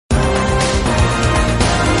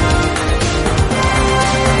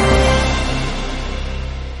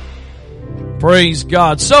Praise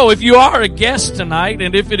God. So if you are a guest tonight,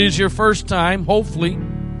 and if it is your first time, hopefully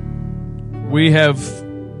we have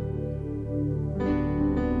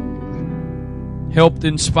helped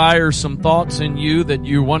inspire some thoughts in you that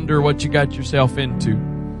you wonder what you got yourself into.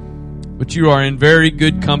 But you are in very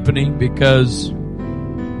good company, because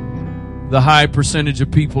the high percentage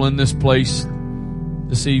of people in this place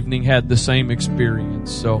this evening had the same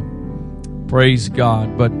experience. So praise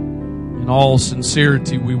God. But in all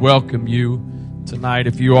sincerity, we welcome you tonight.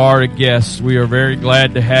 If you are a guest, we are very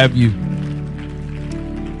glad to have you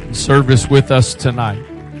in service with us tonight.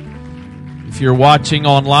 If you're watching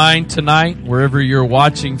online tonight, wherever you're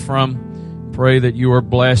watching from, pray that you are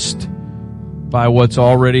blessed by what's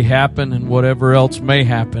already happened and whatever else may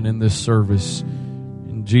happen in this service.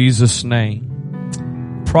 In Jesus'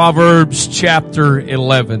 name. Proverbs chapter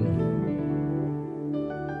 11.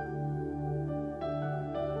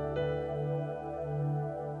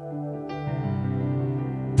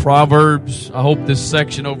 Proverbs, I hope this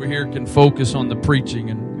section over here can focus on the preaching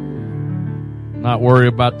and not worry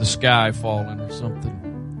about the sky falling or something.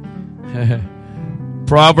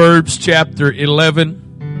 Proverbs chapter 11,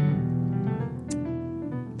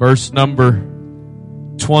 verse number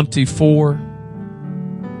 24.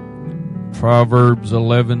 Proverbs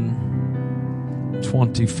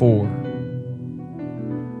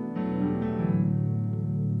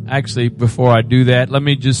 11:24. Actually, before I do that, let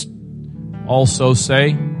me just also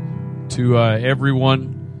say to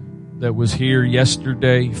everyone that was here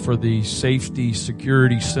yesterday for the safety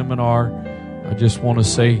security seminar, I just want to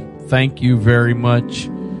say thank you very much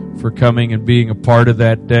for coming and being a part of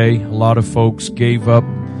that day. A lot of folks gave up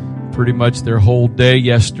pretty much their whole day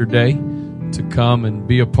yesterday to come and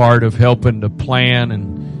be a part of helping to plan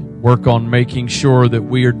and work on making sure that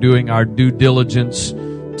we are doing our due diligence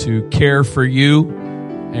to care for you.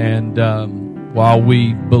 And while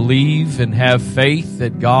we believe and have faith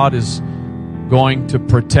that God is going to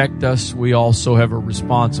protect us, we also have a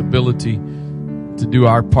responsibility to do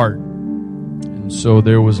our part. And so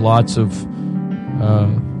there was lots of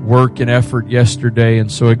work and effort yesterday. And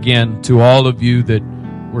so again, to all of you that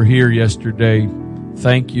were here yesterday,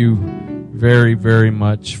 thank you very, very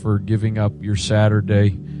much for giving up your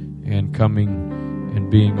Saturday and coming and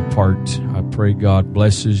being a part. I pray God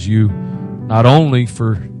blesses you, not only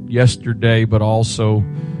for yesterday, but also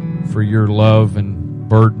for your love and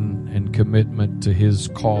burden and commitment to His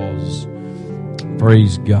cause.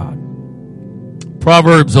 Praise God.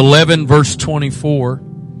 Proverbs 11 verse 24.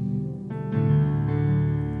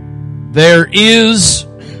 There is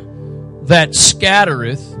that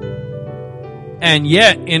scattereth and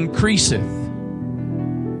yet increaseth,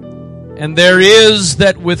 and there is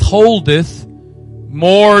that withholdeth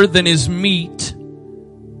more than is meet,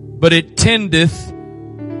 but it tendeth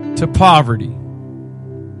to poverty.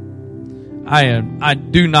 I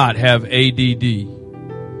do not have ADD,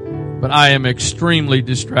 but I am extremely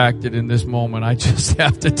distracted in this moment. I just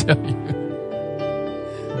have to tell you.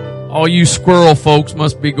 All you squirrel folks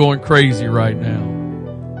must be going crazy right now.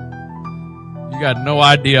 You got no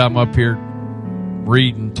idea I'm up here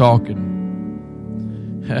reading, talking.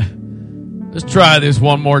 Let's try this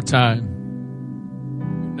one more time.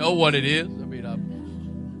 You know what it is?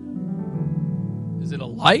 Is it a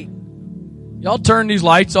light? Y'all turn these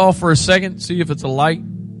lights off for a second, see if it's a light.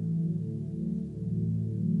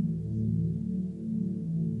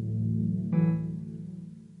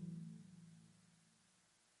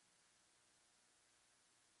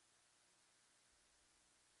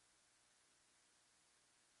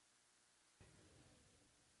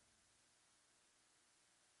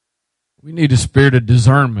 We need a spirit of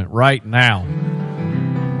discernment right now.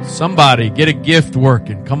 Somebody get a gift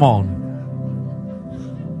working. Come on.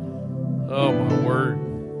 Oh, my word.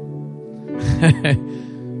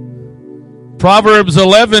 Proverbs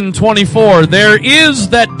 11:24. There is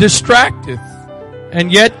that distracteth and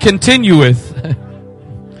yet continueth.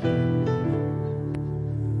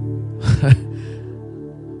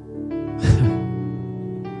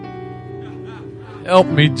 Help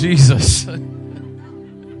me, Jesus.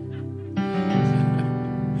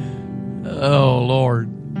 Oh, Lord.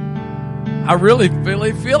 I really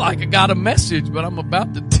feel like I got a message, but I'm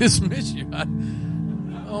about to dismiss you.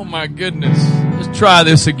 Oh my goodness. Let's try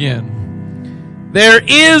this again. There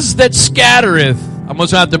is that scattereth. I'm going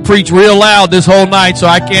to have to preach real loud this whole night so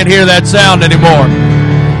I can't hear that sound anymore.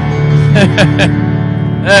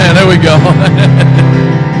 There we go.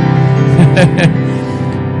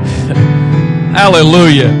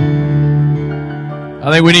 Hallelujah. I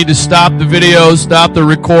think we need to stop the video, stop the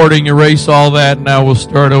recording, erase all that, and now we'll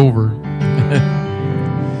start over.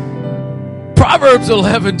 Proverbs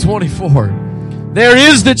 11:24. There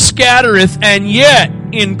is that scattereth and yet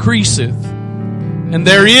increaseth. And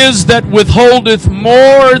there is that withholdeth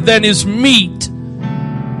more than is meet,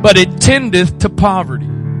 but it tendeth to poverty.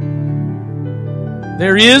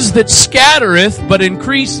 There is that scattereth but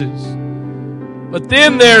increases. But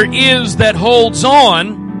then there is that holds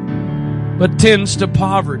on but tends to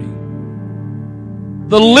poverty.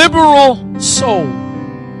 The liberal soul.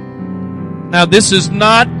 Now this is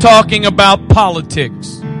not talking about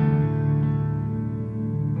politics.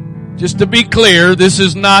 Just to be clear, this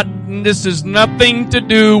is nothing to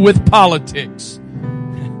do with politics.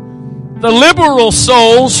 The liberal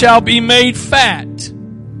soul shall be made fat.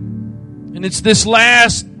 And it's this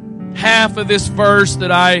last half of this verse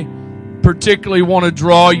that I particularly want to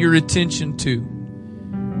draw your attention to.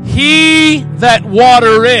 He that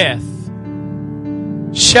watereth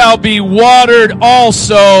shall be watered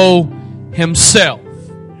also himself.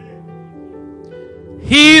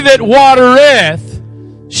 He that watereth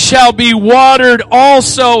shall be watered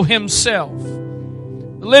also himself.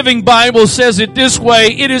 The Living Bible says it this way: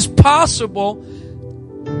 it is possible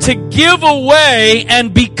to give away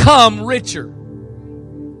and become richer.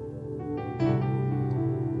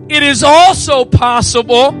 It is also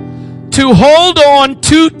possible to hold on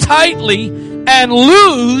too tightly and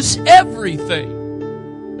lose everything.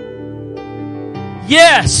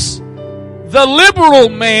 Yes, the liberal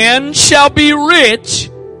man shall be rich.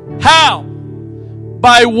 How?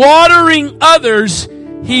 By watering others,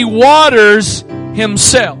 he waters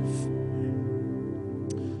himself.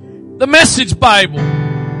 The Message Bible.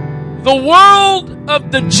 The world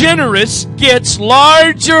of the generous gets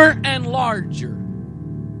larger and larger.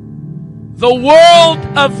 The world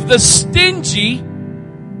of the stingy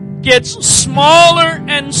gets smaller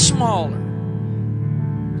and smaller.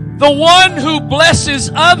 The one who blesses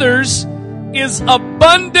others is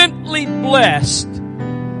abundantly blessed.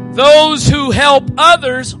 Those who help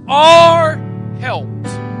others are helped.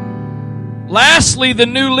 Lastly, the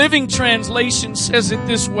New Living Translation says it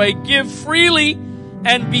this way: give freely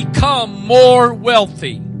and become more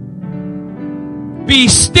wealthy. Be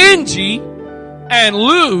stingy and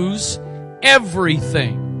lose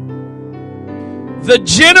everything. The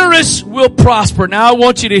generous will prosper. Now I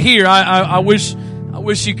want you to hear. I wish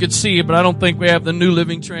you could see it, but I don't think we have the New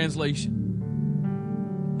Living Translation.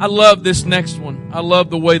 I love this next one. I love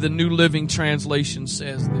the way the New Living Translation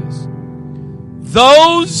says this.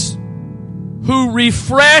 Those who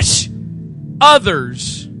refresh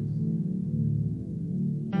others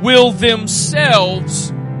will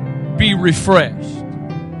themselves be refreshed.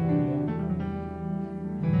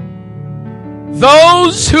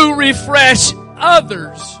 Those who refresh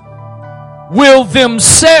others will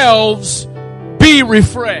themselves be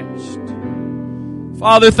refreshed.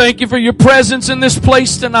 Father, thank you for your presence in this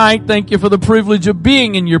place tonight. Thank you for the privilege of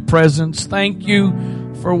being in your presence. Thank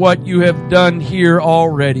you for what you have done here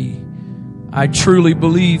already. I truly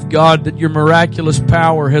believe, God, that your miraculous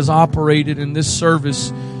power has operated in this service.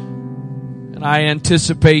 And I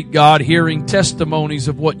anticipate, God, hearing testimonies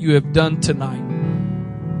of what you have done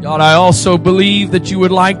tonight. God, I also believe that you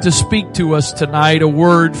would like to speak to us tonight, a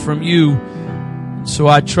word from you. So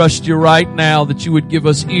I trust you right now that you would give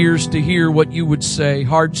us ears to hear what you would say,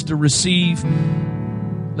 hearts to receive.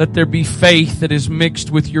 Let there be faith that is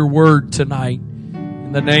mixed with your word tonight.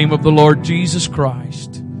 In the name of the Lord Jesus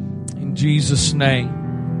Christ. In Jesus'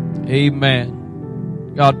 name,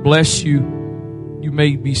 amen. God bless you. You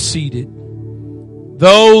may be seated.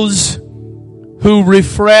 Those who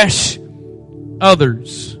refresh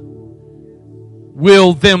others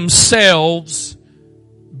will themselves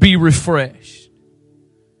be refreshed.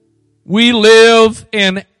 We live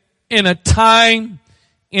in a time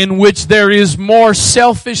in which there is more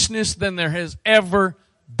selfishness than there has ever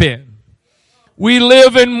been. We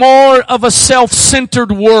live in more of a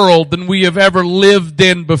self-centered world than we have ever lived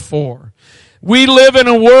in before. We live in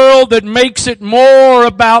a world that makes it more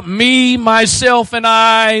about me, myself, and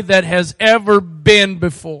I than has ever been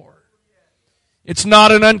before. It's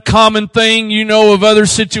not an uncommon thing, you know, of other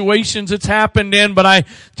situations it's happened in, but I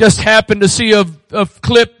just happened to see a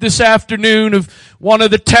clip this afternoon of one of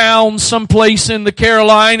the towns someplace in the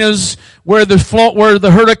Carolinas where the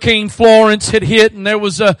Hurricane Florence had hit, and there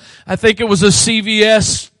was I think it was a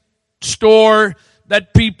CVS store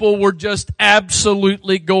that people were just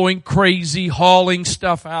absolutely going crazy hauling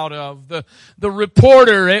stuff out of. The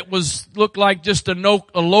reporter, looked like just a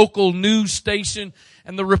local news station.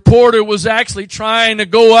 And the reporter was actually trying to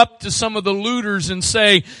go up to some of the looters and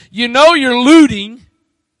say, you know you're looting.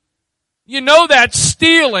 You know that's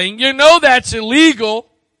stealing. You know that's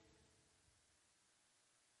illegal.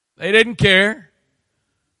 They didn't care.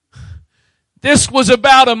 This was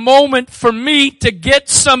about a moment for me to get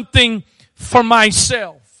something for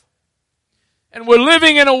myself. And we're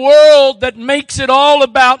living in a world that makes it all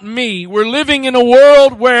about me. We're living in a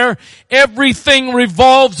world where everything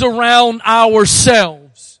revolves around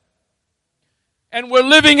ourselves. And we're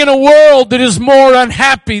living in a world that is more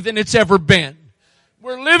unhappy than it's ever been.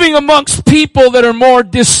 We're living amongst people that are more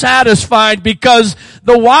dissatisfied because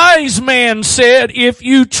the wise man said, if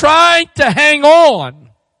you try to hang on,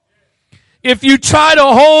 if you try to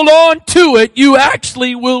hold on to it, you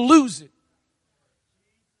actually will lose it.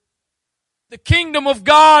 The kingdom of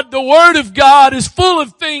God, the Word of God is full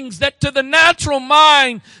of things that to the natural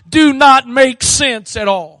mind do not make sense at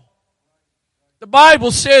all. The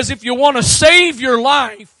Bible says if you want to save your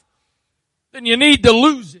life, then you need to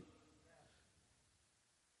lose it.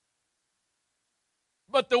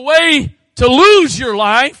 But the way to lose your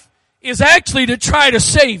life is actually to try to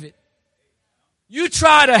save it. You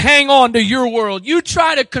try to hang on to your world. You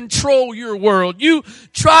try to control your world. You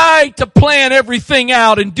try to plan everything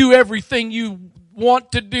out and do everything you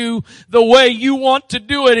want to do the way you want to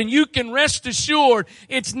do it. And you can rest assured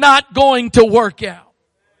it's not going to work out.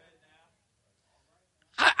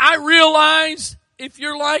 I realize if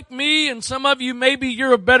you're like me, and some of you, maybe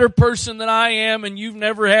you're a better person than I am and you've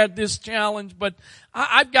never had this challenge, but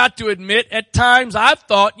I've got to admit, at times I've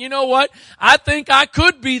thought, you know what? I think I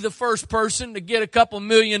could be the first person to get a couple $1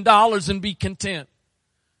 million and be content.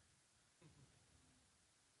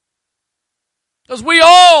 Because we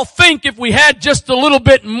all think if we had just a little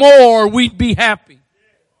bit more, we'd be happy.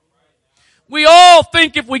 We all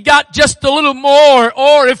think if we got just a little more,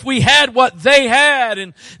 or if we had what they had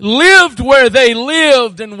and lived where they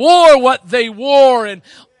lived and wore what they wore and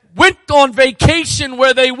went on vacation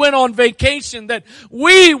where they went on vacation, that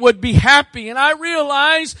we would be happy. And I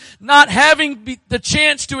realize not having the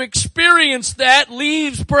chance to experience that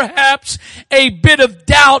leaves perhaps a bit of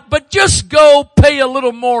doubt, but just go pay a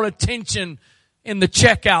little more attention in the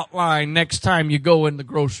checkout line next time you go in the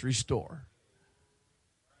grocery store.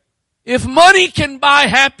 If money can buy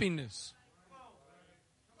happiness,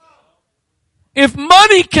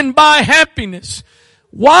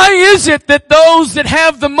 why is it that those that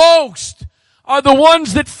have the most are the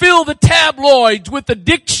ones that fill the tabloids with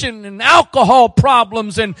addiction and alcohol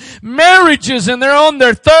problems and marriages, and they're on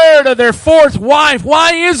their third or their fourth wife?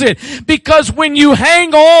 Why is it? Because when you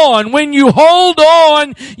hang on, when you hold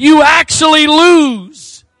on, you actually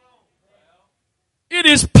lose. It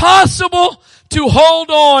is possible to hold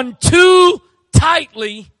on too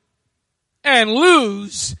tightly and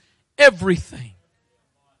lose everything.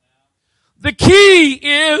 The key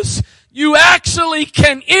is you actually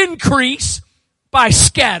can increase by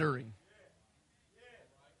scattering.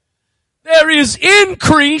 There is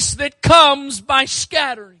increase that comes by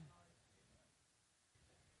scattering.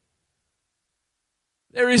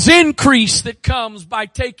 There is increase that comes by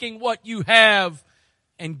taking what you have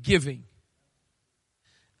and giving.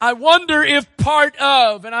 I wonder if part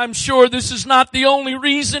of, and I'm sure this is not the only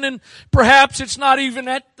reason, and perhaps it's not even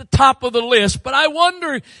at the top of the list, but I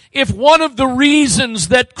wonder if one of the reasons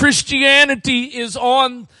that Christianity is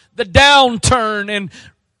on the downturn and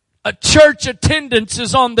a church attendance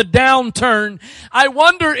is on the downturn, I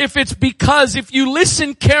wonder if it's because if you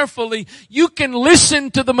listen carefully, you can listen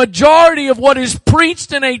to the majority of what is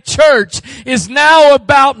preached in a church is now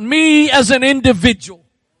about me as an individual.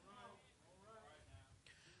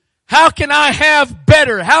 How can I have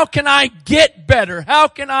better? How can I get better? How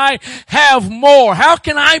can I have more? How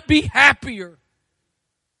can I be happier?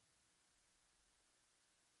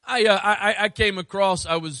 I came across,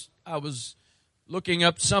 I was looking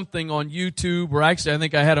up something on YouTube, or actually I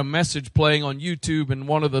think I had a message playing on YouTube, and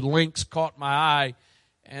one of the links caught my eye,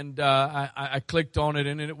 and I clicked on it,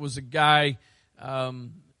 and it was a guy,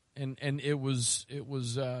 and he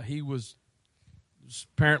was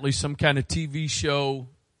apparently some kind of TV show,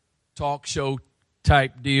 talk show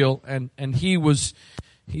type deal, and he was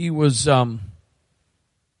the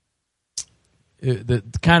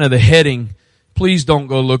kind of the heading. Please don't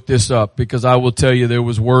go look this up, because I will tell you there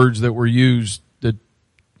was words that were used that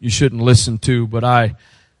you shouldn't listen to, but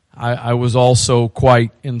I was also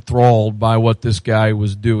quite enthralled by what this guy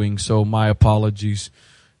was doing, so my apologies.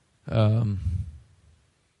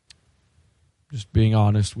 Just being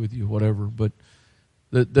honest with you, whatever. But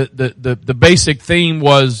the basic theme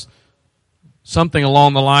was something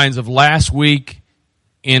along the lines of last week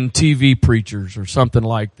in TV preachers, or something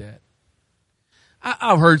like that.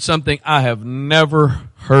 I've heard something I have never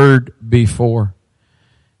heard before.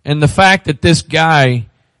 And the fact that this guy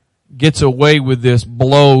gets away with this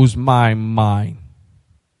blows my mind.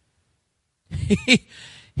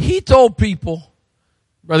 He told people,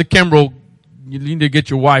 Brother Kimbrell you need to get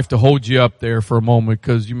your wife to hold you up there for a moment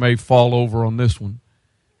because you may fall over on this one.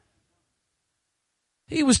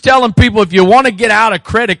 He was telling people if you want to get out of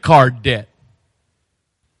credit card debt,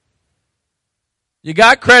 you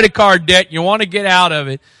got credit card debt, you want to get out of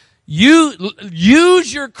it, you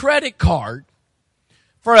use your credit card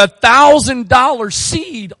for $1,000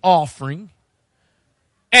 seed offering,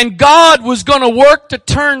 and God was going to work to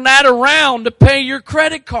turn that around to pay your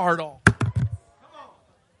credit card off.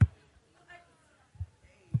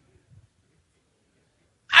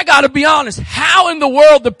 I got to be honest, how in the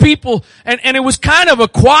world the people, and it was kind of a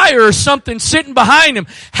choir or something sitting behind him,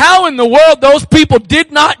 how in the world those people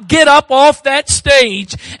did not get up off that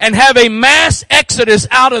stage and have a mass exodus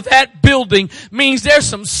out of that building means there's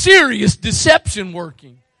some serious deception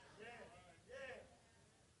working.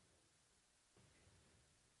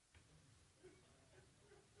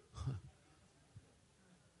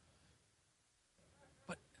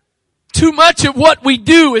 But too much of what we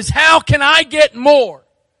do is how can I get more?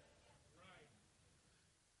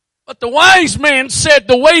 But the wise man said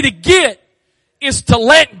the way to get is to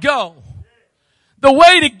let go. The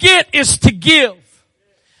way to get is to give.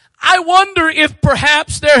 I wonder if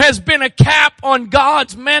perhaps there has been a cap on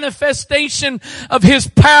God's manifestation of His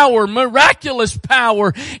power, miraculous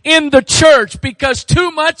power in the church because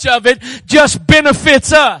too much of it just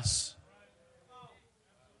benefits us.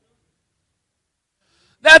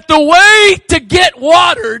 That the way to get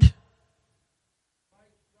watered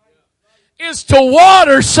is to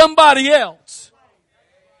water somebody else.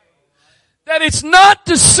 That it's not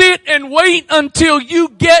to sit and wait until you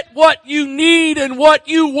get what you need and what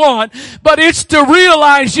you want, but it's to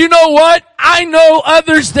realize, you know what? I know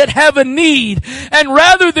others that have a need, and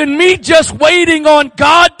rather than me just waiting on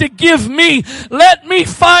God to give me, let me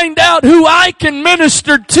find out who I can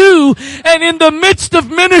minister to, and in the midst of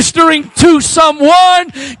ministering to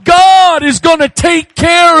someone, God is going to take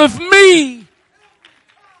care of me.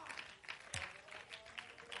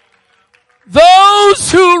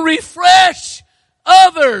 Those who refresh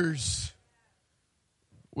others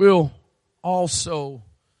will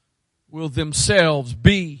themselves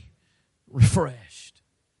be refreshed.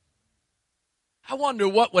 I wonder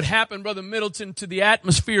what would happen, Brother Middleton, to the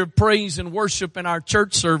atmosphere of praise and worship in our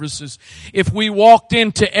church services if we walked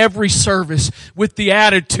into every service with the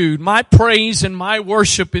attitude, my praise and my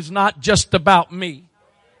worship is not just about me.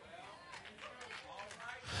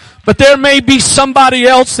 But there may be somebody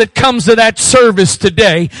else that comes to that service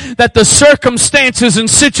today that the circumstances and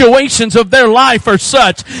situations of their life are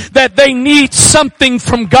such that they need something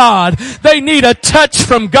from God. They need a touch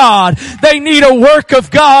from God. They need a work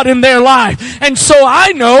of God in their life. And so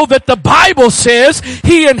I know that the Bible says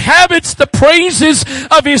He inhabits the praises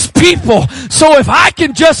of His people. So if I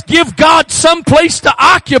can just give God some place to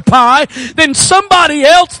occupy, then somebody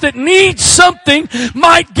else that needs something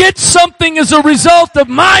might get something as a result of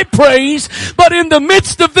my praise, but in the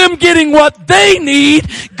midst of them getting what they need,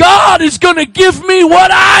 God is going to give me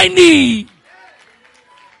what I need.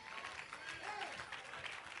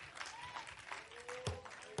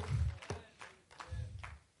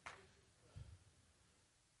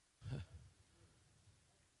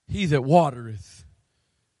 He that watereth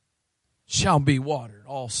shall be watered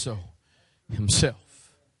also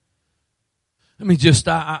himself. Let me just,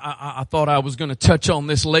 I thought I was going to touch on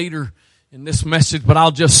this later in this message, but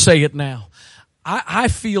I'll just say it now. I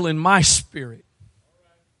feel in my spirit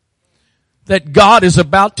that God is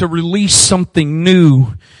about to release something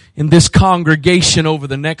new in this congregation over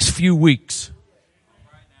the next few weeks.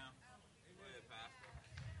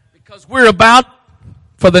 Because we're about,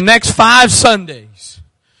 for the next 5 Sundays,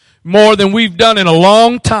 more than we've done in a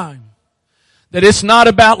long time, that it's not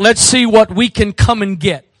about let's see what we can come and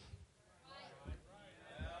get.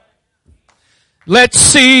 Let's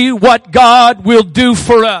see what God will do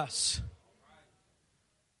for us.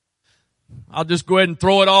 I'll just go ahead and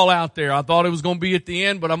throw it all out there. I thought it was going to be at the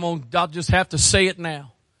end, but I'll just have to say it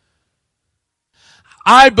now.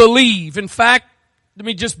 I believe, in fact, let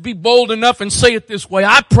me just be bold enough and say it this way.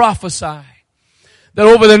 I prophesy that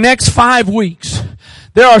over the next 5 weeks,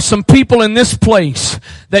 there are some people in this place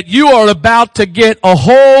that you are about to get a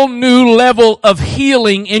whole new level of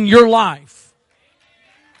healing in your life.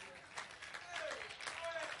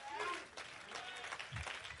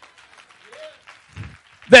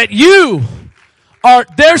 That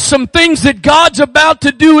there's some things that God's about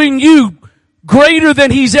to do in you greater than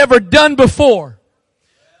He's ever done before.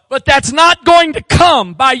 But that's not going to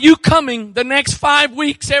come by you coming the next 5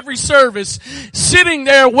 weeks every service, sitting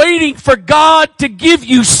there waiting for God to give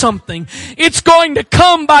you something. It's going to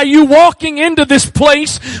come by you walking into this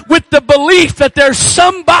place with the belief that there's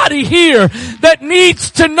somebody here that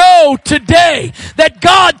needs to know today that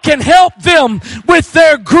God can help them with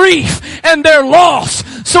their grief and their loss.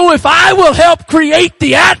 So if I will help create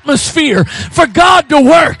the atmosphere for God to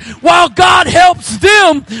work while God helps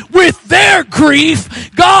them with their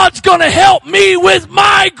grief, God's going to help me with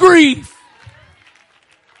my grief.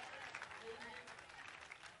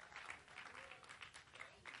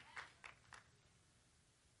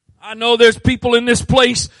 I know there's people in this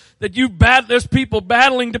place that there's people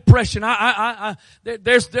battling depression.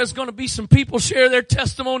 There's going to be some people share their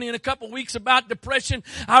testimony in a couple of weeks about depression.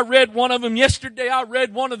 I read one of them yesterday. I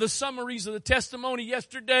read one of the summaries of the testimony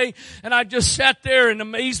yesterday, and I just sat there in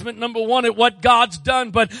amazement, number one, at what God's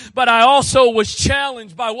done, but I also was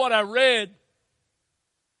challenged by what I read.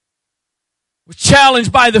 Was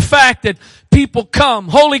challenged by the fact that people come,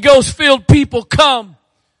 Holy Ghost filled people come,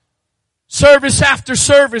 service after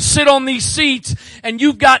service, sit on these seats, and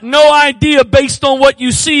you've got no idea based on what you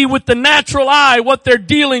see with the natural eye, what they're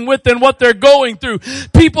dealing with and what they're going through.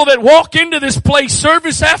 People that walk into this place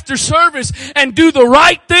service after service and do the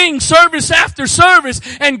right thing service after service,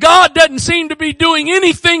 and God doesn't seem to be doing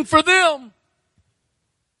anything for them.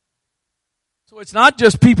 So it's not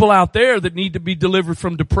just people out there that need to be delivered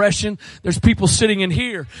from depression. There's people sitting in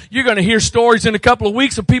here. You're going to hear stories in a couple of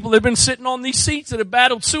weeks of people that have been sitting on these seats that have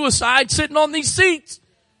battled suicide sitting on these seats.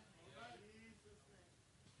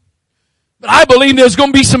 But I believe there's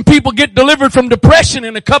going to be some people get delivered from depression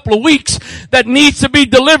in a couple of weeks that needs to be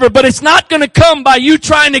delivered. But it's not going to come by you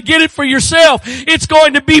trying to get it for yourself. It's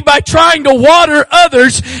going to be by trying to water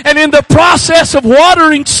others. And in the process of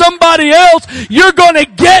watering somebody else, you're going to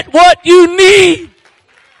get what you need.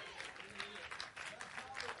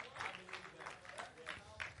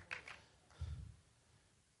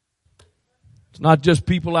 Not just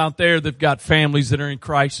people out there that've got families that are in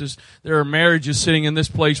crisis. There are marriages sitting in this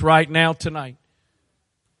place right now tonight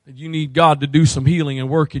that you need God to do some healing and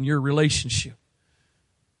work in your relationship.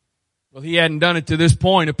 Well, He hadn't done it to this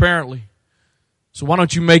point, apparently. So why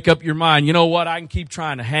don't you make up your mind, you know what, I can keep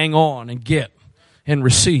trying to hang on and get and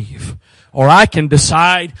receive. Or I can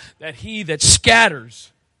decide that He that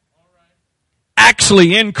scatters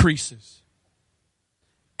actually increases.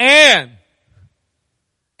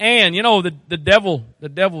 And, you know, the devil,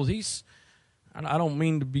 he's, I don't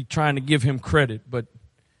mean to be trying to give him credit, but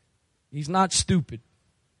he's not stupid.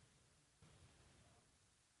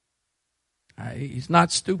 He's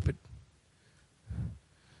not stupid.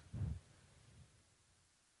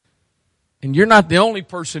 And you're not the only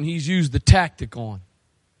person he's used the tactic on.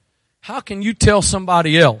 How can you tell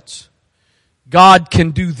somebody else God can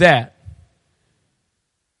do that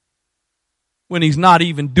when He's not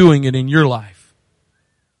even doing it in your life?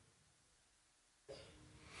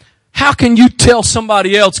 How can you tell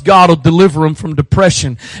somebody else God will deliver them from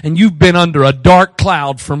depression and you've been under a dark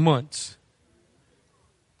cloud for months?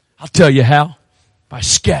 I'll tell you how. By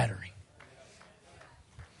scattering.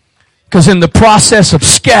 Because in the process of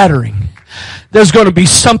scattering, there's going to be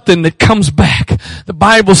something that comes back. The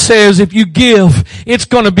Bible says if you give, it's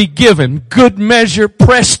going to be given. Good measure,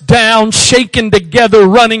 pressed down, shaken together,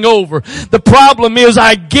 running over. The problem is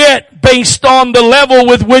I get based on the level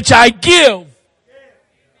with which I give.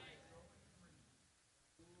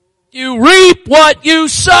 You reap what you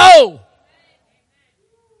sow.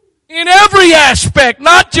 In every aspect,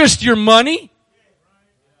 not just your money.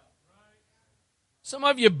 Some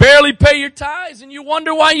of you barely pay your tithes and you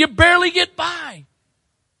wonder why you barely get by.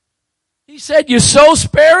 He said you sow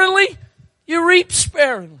sparingly, you reap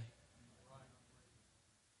sparingly.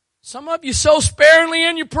 Some of you sow sparingly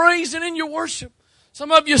in your praise and in your worship.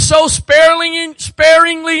 Some of you sow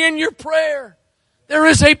sparingly in your prayer. There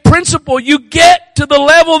is a principle. You get to the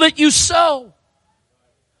level that you sow.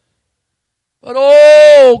 But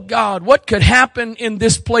oh God, what could happen in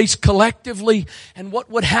this place collectively, and what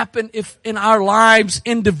would happen if in our lives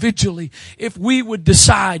individually, if we would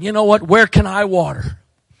decide, you know what, where can I water?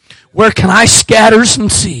 Where can I scatter some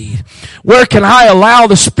seed? Where can I allow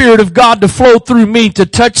the Spirit of God to flow through me to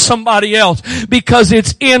touch somebody else? Because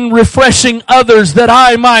it's in refreshing others that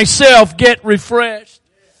I myself get refreshed.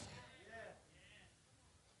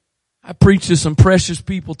 I preach to some precious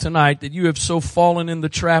people tonight that you have so fallen in the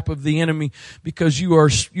trap of the enemy because you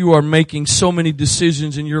are making so many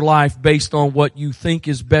decisions in your life based on what you think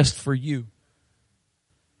is best for you.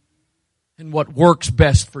 And what works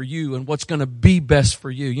best for you and what's going to be best for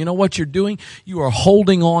you. You know what you're doing? You are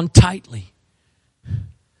holding on tightly.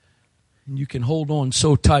 And you can hold on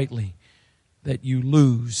so tightly that you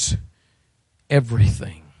lose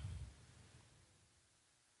everything.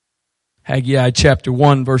 Haggai chapter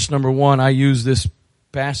 1, verse number 1. I used this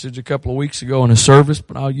passage a couple of weeks ago in a service,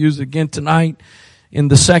 but I'll use it again tonight. In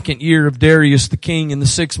the 2nd year of Darius the king, in the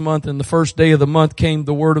 6th month, and the 1st day of the month, came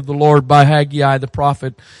the word of the Lord by Haggai the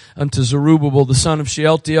prophet unto Zerubbabel the son of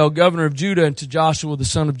Shealtiel, governor of Judah, and to Joshua the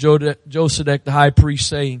son of Josedek the high priest,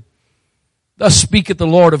 saying, Thus speaketh the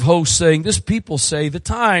Lord of hosts, saying, This people say, The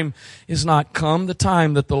time is not come, the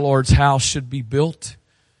time that the Lord's house should be built.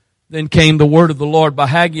 Then came the word of the Lord by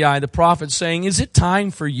Haggai the prophet, saying, Is it time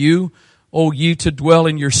for you, O ye, to dwell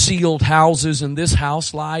in your sealed houses, and this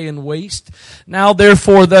house lie in waste? Now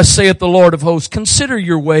therefore, thus saith the Lord of hosts, Consider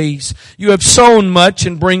your ways. You have sown much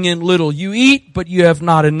and bring in little. You eat, but you have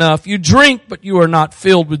not enough. You drink, but you are not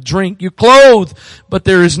filled with drink. You clothe, but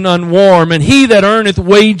there is none warm. And he that earneth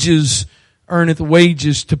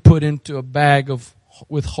wages to put into a bag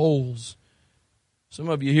with holes. Some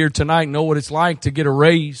of you here tonight know what it's like to get a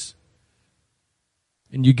raise.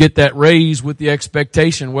 And you get that raise with the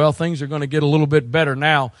expectation, well, things are going to get a little bit better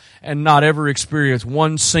now, and not ever experience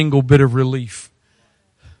one single bit of relief.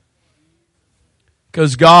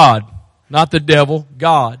 Because God, not the devil,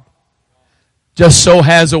 God, just so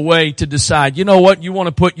has a way to decide, you know what, you want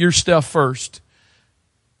to put your stuff first.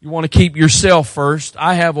 You want to keep yourself first.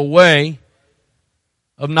 I have a way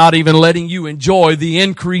of not even letting you enjoy the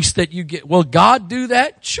increase that you get. Will God do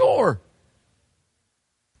that? Sure.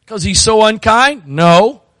 Because He's so unkind?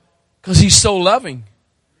 No. Because He's so loving.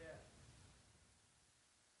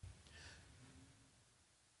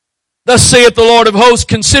 Thus saith the Lord of hosts,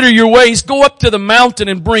 Consider your ways, go up to the mountain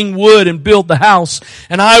and bring wood and build the house,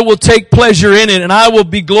 and I will take pleasure in it, and I will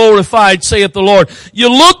be glorified, saith the Lord. You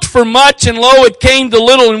looked for much, and lo, it came to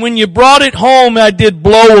little, and when you brought it home, I did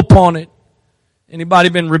blow upon it. Anybody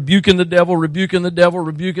been rebuking the devil, rebuking the devil,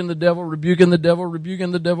 rebuking the devil, rebuking the devil,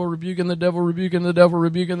 rebuking the devil, rebuking the devil, rebuking the devil,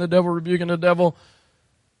 rebuking the devil, rebuking the devil,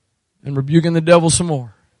 and rebuking the devil some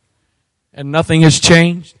more? And nothing has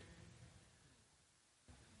changed?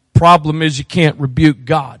 Problem is you can't rebuke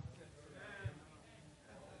God.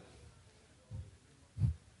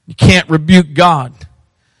 You can't rebuke God.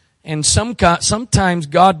 And sometimes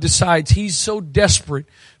God decides He's so desperate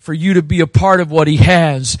for you to be a part of what He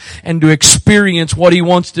has and to experience what He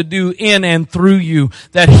wants to do in and through you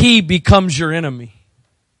that He becomes your enemy.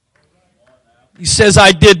 He says,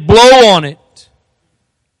 I did blow on it.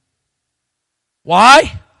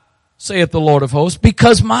 Why? Saith the Lord of hosts,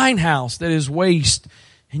 because mine house that is waste,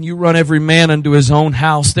 and you run every man unto his own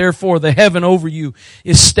house. Therefore the heaven over you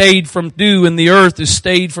is stayed from dew, and the earth is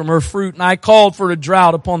stayed from her fruit. And I called for a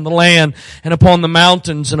drought upon the land, and upon the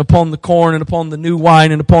mountains, and upon the corn, and upon the new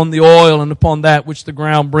wine, and upon the oil, and upon that which the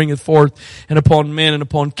ground bringeth forth, and upon men, and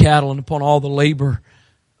upon cattle, and upon all the labor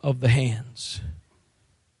of the hands.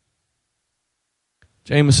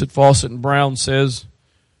 Jamieson, Fawcett, and Brown says,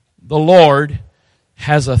 the Lord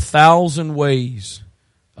has 1,000 ways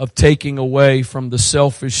of taking away from the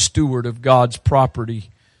selfish steward of God's property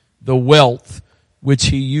the wealth which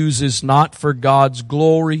he uses not for God's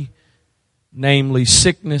glory, namely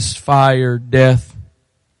sickness, fire, death,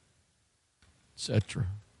 etc.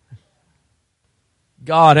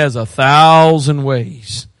 God has 1,000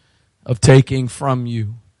 ways of taking from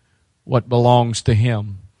you what belongs to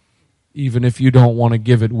Him, even if you don't want to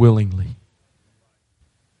give it willingly.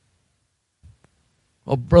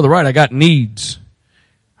 Well, Brother Wright, I got needs.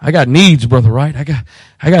 I got needs, Brother Wright. I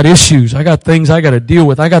got issues. I got things I got to deal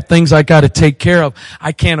with. I got things I got to take care of.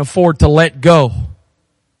 I can't afford to let go.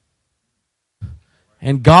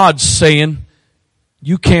 And God's saying,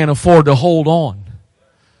 you can't afford to hold on.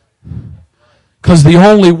 Because the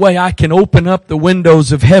only way I can open up the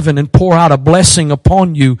windows of heaven and pour out a blessing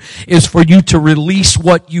upon you is for you to release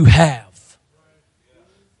what you have.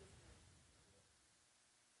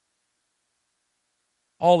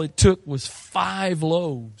 All it took was 5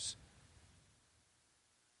 loaves.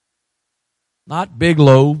 Not big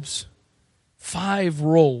loaves. 5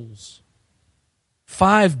 rolls.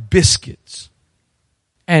 5 biscuits.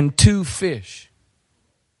 And 2 fish.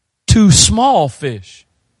 2 small fish.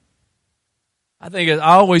 I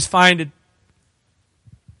always find it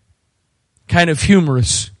kind of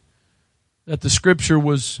humorous that the scripture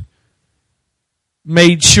was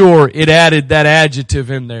made sure it added that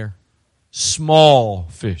adjective in there. Small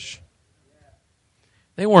fish.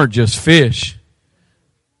 They weren't just fish.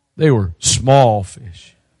 They were small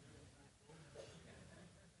fish.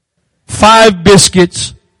 5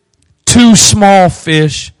 biscuits, 2 small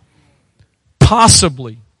fish,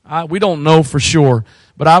 possibly, we don't know for sure,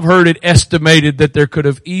 but I've heard it estimated that there could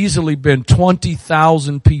have easily been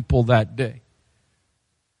 20,000 people that day.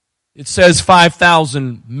 It says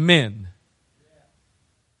 5,000 men.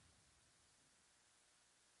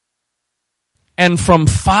 And from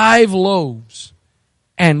 5 loaves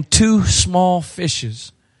and 2 small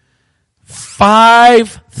fishes,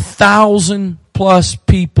 5,000 plus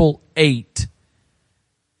people ate.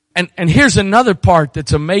 And here's another part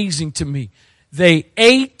that's amazing to me. They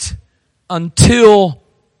ate until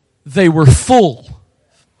they were full.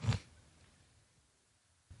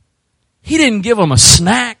 He didn't give them a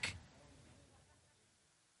snack.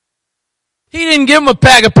 He didn't give them a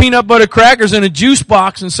pack of peanut butter crackers and a juice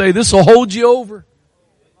box and say, this will hold you over.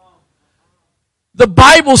 The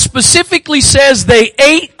Bible specifically says they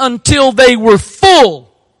ate until they were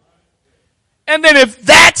full. And then if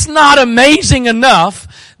that's not amazing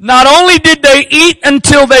enough, not only did they eat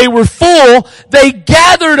until they were full, they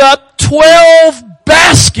gathered up 12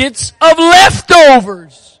 baskets of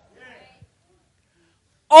leftovers.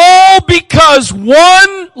 All because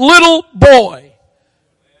one little boy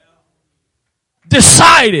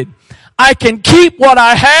decided, I can keep what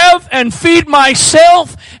I have and feed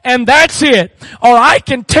myself, and that's it. Or I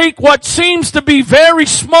can take what seems to be very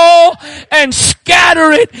small and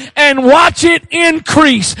scatter it and watch it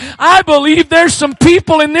increase. I believe there's some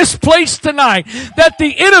people in this place tonight that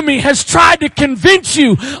the enemy has tried to convince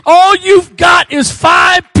you all you've got is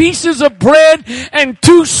 5 pieces of bread and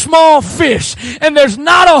 2 small fish. And there's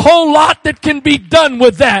not a whole lot that can be done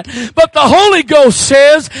with that. But the Holy Ghost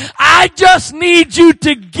says, I just need you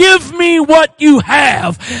to give me what you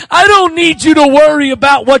have. I don't need you to worry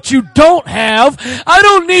about what you don't have. I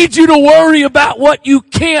don't need you to worry about what you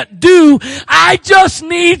can't do. I just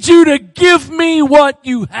need you to give me what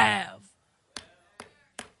you have.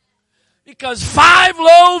 Because 5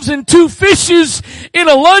 loaves and 2 fishes in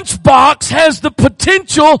a lunchbox has the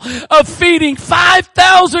potential of feeding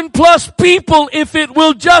 5,000 plus people if it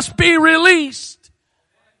will just be released.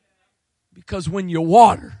 Because when you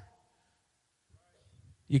water,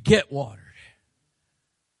 you get watered.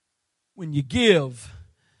 When you give,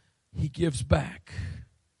 He gives back.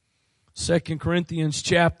 2 Corinthians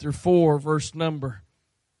chapter 4, verse number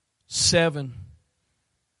 7.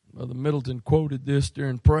 Brother Middleton quoted this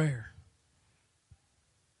during prayer.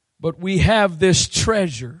 But we have this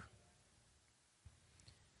treasure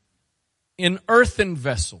in earthen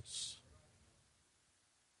vessels,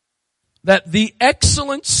 that the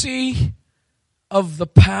excellency of the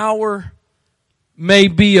power may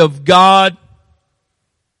be of God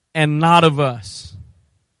and not of us.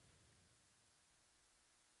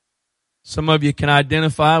 Some of you can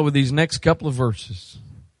identify with these next couple of verses.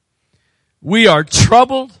 We are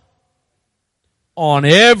troubled on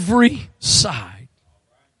every side.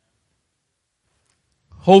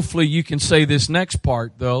 Hopefully you can say this next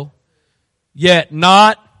part though. Yet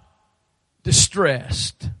not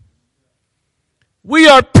distressed. We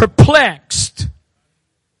are perplexed,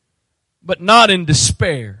 but not in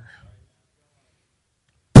despair.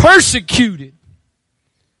 Persecuted,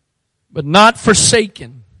 but not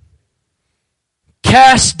forsaken.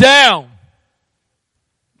 Cast down,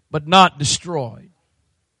 but not destroyed.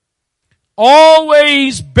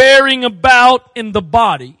 Always bearing about in the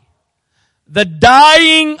body the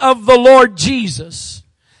dying of the Lord Jesus,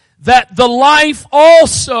 that the life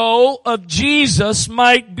also of Jesus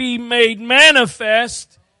might be made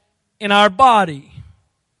manifest in our body.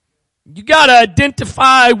 You got to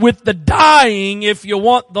identify with the dying if you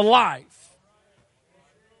want the life.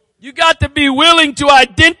 You got to be willing to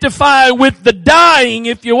identify with the dying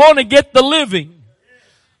if you want to get the living.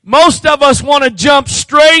 Most of us want to jump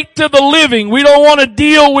straight to the living. We don't want to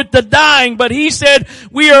deal with the dying, but He said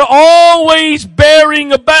we are always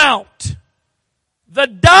bearing about the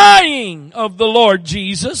dying of the Lord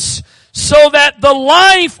Jesus, so that the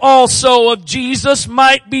life also of Jesus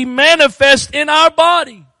might be manifest in our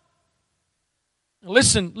body.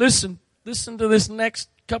 Listen to this next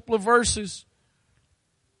couple of verses.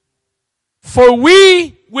 For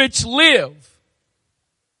we which live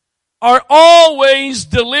are always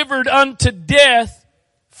delivered unto death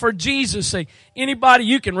for Jesus' sake. Anybody,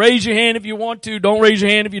 you can raise your hand if you want to. Don't raise your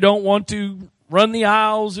hand if you don't want to. Run the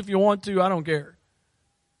aisles if you want to. I don't care.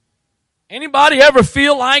 Anybody ever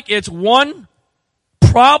feel like it's one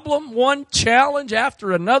problem, one challenge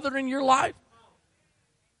after another in your life?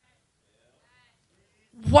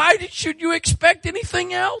 Why should you expect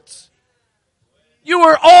anything else? You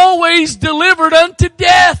are always delivered unto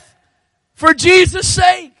death for Jesus'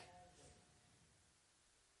 sake.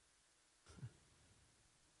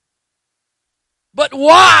 But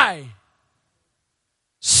why?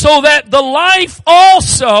 So that the life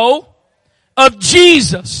also of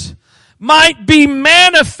Jesus might be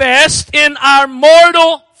manifest in our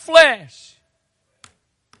mortal flesh,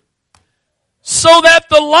 so that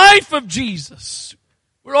the life of Jesus,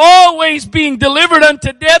 we're always being delivered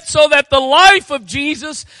unto death, so that the life of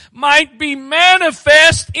Jesus might be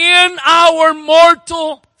manifest in our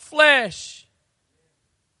mortal flesh.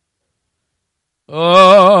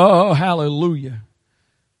 Oh, hallelujah.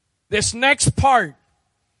 This next part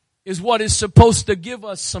is what is supposed to give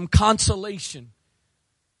us some consolation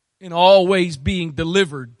in always being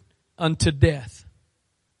delivered unto death.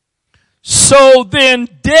 So then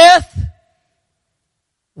death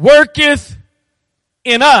worketh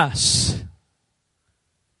in us,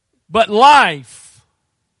 but life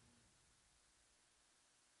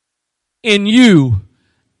in you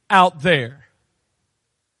out there.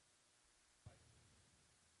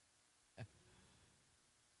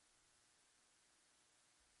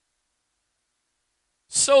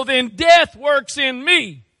 So then death works in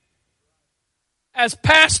me as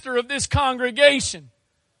pastor of this congregation,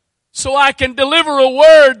 so I can deliver a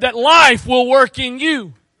word that life will work in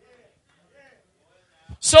you.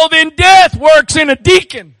 So then death works in a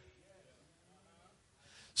deacon,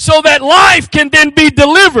 so that life can then be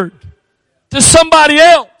delivered to somebody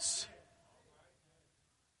else.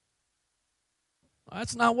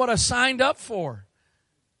 That's not what I signed up for.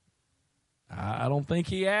 I don't think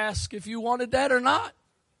he asked if you wanted that or not.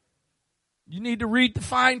 You need to read the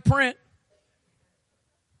fine print.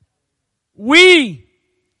 We,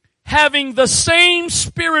 having the same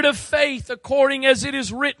spirit of faith, according as it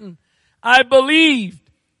is written, I believed,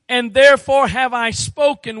 and therefore have I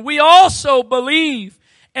spoken. We also believe,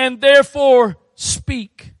 and therefore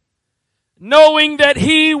speak, knowing that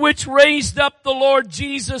he which raised up the Lord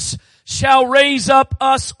Jesus shall raise up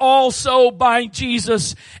us also by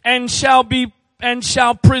Jesus, and shall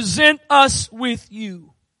present us with you.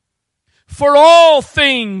 For all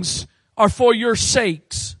things are for your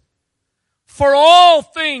sakes. For all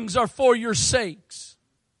things are for your sakes.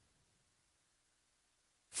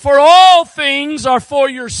 For all things are for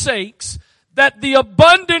your sakes, that the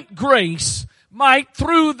abundant grace might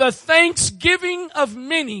through the thanksgiving of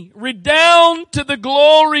many redound to the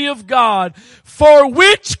glory of God, for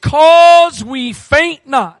which cause we faint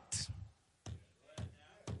not.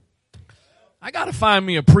 I got to find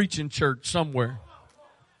me a preaching church somewhere.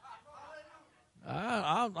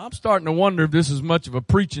 I'm starting to wonder if this is much of a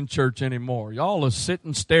preaching church anymore. Y'all are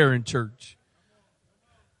sitting staring church.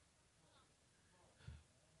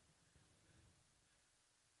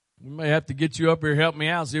 We may have to get you up here, help me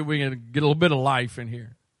out, see if we can get a little bit of life in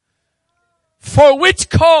here. For which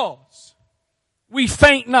cause we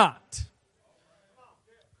faint not.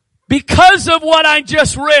 Because of what I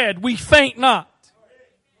just read, we faint not.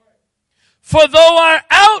 For though our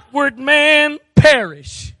outward man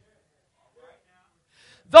perish,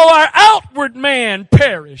 though our outward man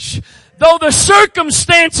perish, though the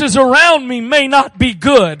circumstances around me may not be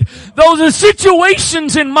good, though the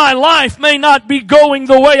situations in my life may not be going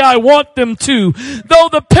the way I want them to, though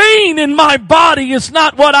the pain in my body is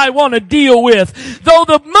not what I want to deal with, though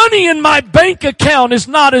the money in my bank account is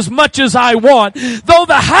not as much as I want, though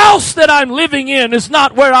the house that I'm living in is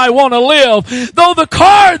not where I want to live, though the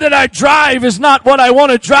car that I drive is not what I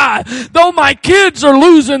want to drive, though my kids are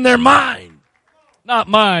losing their mind. Not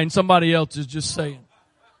mine, somebody else is just saying.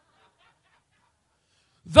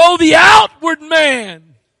 Though the outward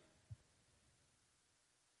man,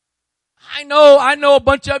 I know a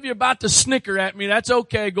bunch of you are about to snicker at me. That's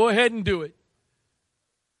okay. Go ahead and do it.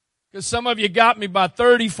 Because some of you got me by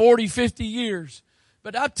 30, 40, 50 years.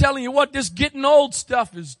 But I'm telling you what, this getting old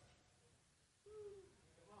stuff is,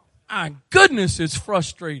 my goodness, it's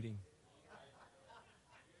frustrating.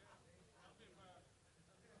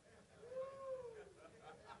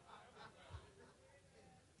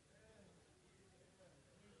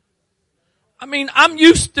 I mean, I'm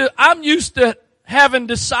used to having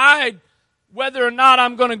to decide whether or not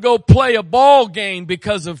I'm going to go play a ball game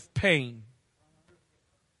because of pain.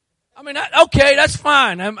 I mean, okay, that's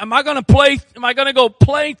fine. Am I going to go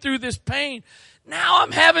play through this pain? Now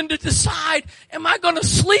I'm having to decide, am I going to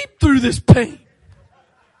sleep through this pain?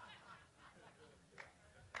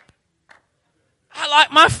 I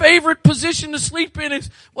like my favorite position to sleep in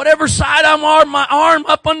is whatever side I'm on, my arm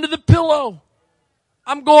up under the pillow.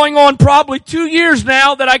 I'm going on probably 2 years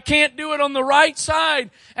now that I can't do it on the right side.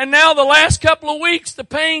 And now the last couple of weeks, the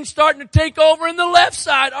pain's starting to take over in the left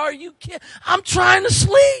side. Are you kidding? I'm trying to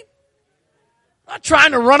sleep. I'm not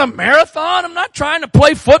trying to run a marathon. I'm not trying to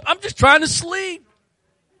play football. I'm just trying to sleep.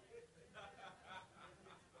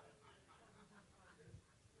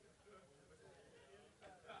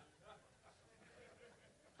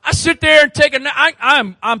 I sit there and take a nap. I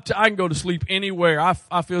can go to sleep anywhere.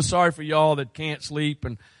 I feel sorry for y'all that can't sleep,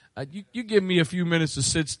 and you give me a few minutes to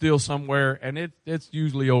sit still somewhere, and it's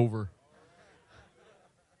usually over.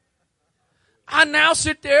 I now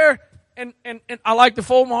sit there and I like to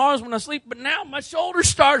fold my arms when I sleep, but now my shoulders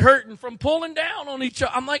start hurting from pulling down on each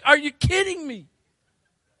other. I'm like, are you kidding me?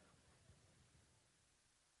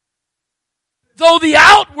 Though the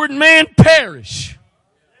outward man perish,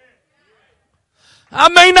 I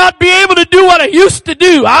may not be able to do what I used to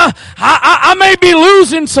do. I may be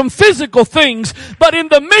losing some physical things, but in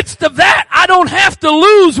the midst of that, I don't have to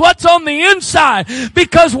lose what's on the inside,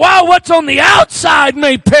 because while what's on the outside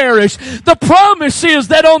may perish, the promise is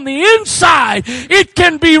that on the inside, it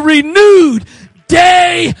can be renewed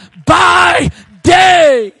day by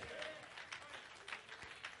day.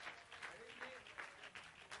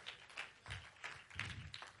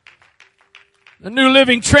 The New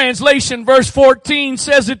Living Translation, verse 14,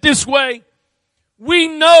 says it this way: we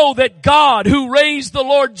know that God, who raised the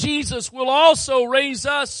Lord Jesus, will also raise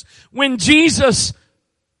us with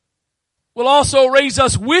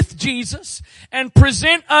Jesus and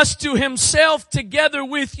present us to himself together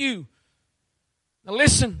with you. Now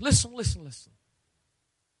listen.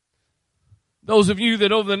 Those of you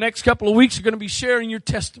that over the next couple of weeks are going to be sharing your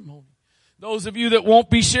testimony. Those of you that won't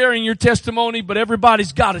be sharing your testimony, but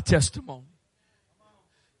everybody's got a testimony.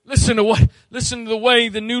 Listen to the way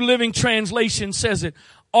the New Living Translation says it.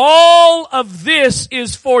 All of this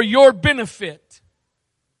is for your benefit.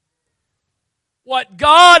 What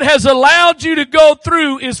God has allowed you to go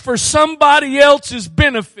through is for somebody else's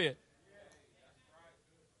benefit.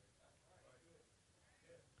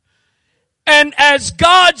 And as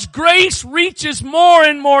God's grace reaches more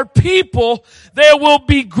and more people, there will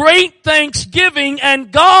be great thanksgiving,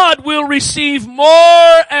 and God will receive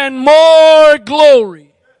more and more glory.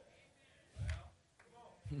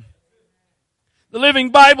 The Living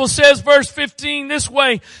Bible says, verse 15, this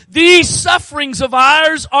way: these sufferings of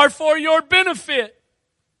ours are for your benefit.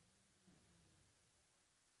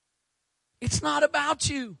 It's not about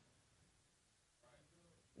you.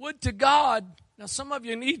 Would to God. Now some of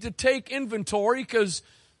you need to take inventory, because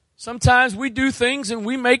sometimes we do things and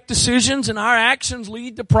we make decisions and our actions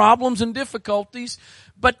lead to problems and difficulties.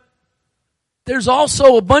 But there's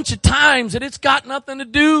also a bunch of times that it's got nothing to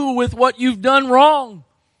do with what you've done wrong.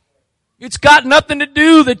 It's got nothing to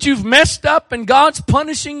do that you've messed up and God's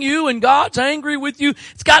punishing you and God's angry with you.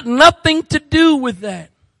 It's got nothing to do with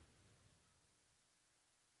that.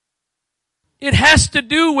 It has to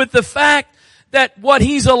do with the fact that what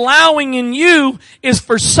he's allowing in you is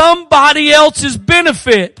for somebody else's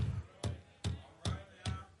benefit.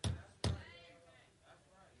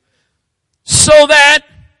 So that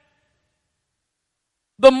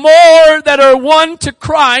the more that are won to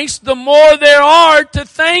Christ, the more there are to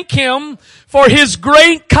thank him for his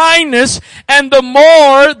great kindness, and the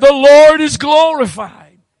more the Lord is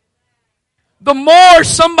glorified. The more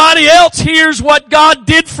somebody else hears what God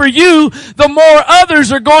did for you, the more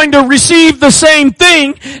others are going to receive the same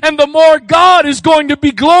thing, and the more God is going to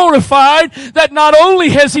be glorified that not only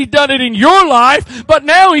has he done it in your life, but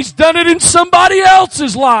now he's done it in somebody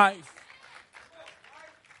else's life.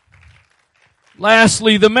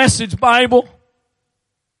 Lastly, the Message Bible.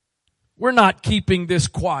 We're not keeping this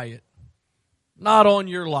quiet. Not on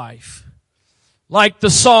your life. Like the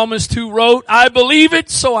psalmist who wrote, I believe it,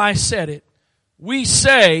 so I said it. We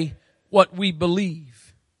say what we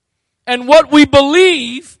believe. And what we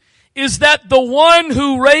believe is that the one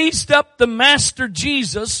who raised up the Master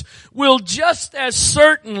Jesus will just as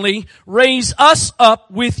certainly raise us up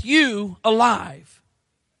with you alive.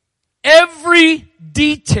 Every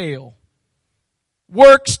detail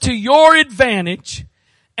works to your advantage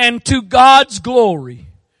and to God's glory.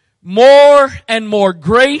 More and more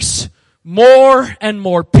grace, more and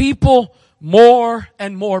more people, more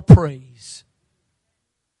and more praise.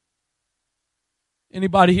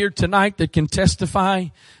 Anybody here tonight that can testify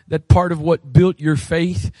that part of what built your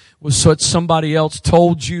faith was what somebody else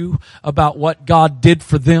told you about what God did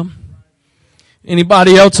for them?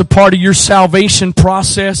 Anybody else a part of your salvation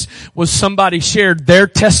process was somebody shared their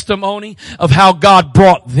testimony of how God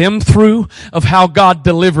brought them through, of how God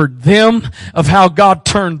delivered them, of how God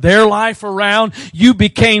turned their life around? You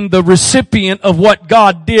became the recipient of what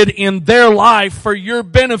God did in their life for your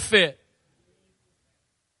benefit.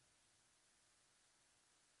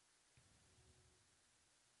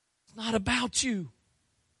 It's not about you.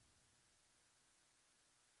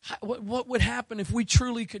 What would happen if we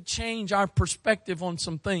truly could change our perspective on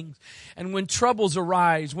some things? And when troubles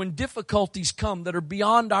arise, when difficulties come that are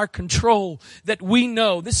beyond our control, that we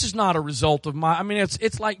know this is not a result of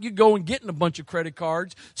it's like you go and getting a bunch of credit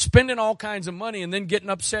cards, spending all kinds of money, and then getting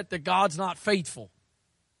upset that God's not faithful.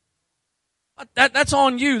 That's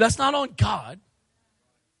on you. That's not on God.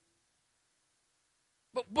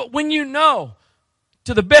 But when you know,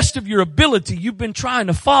 to the best of your ability, you've been trying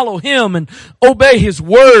to follow Him and obey His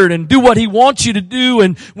Word and do what He wants you to do.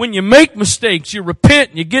 And when you make mistakes, you repent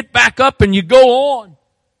and you get back up and you go on.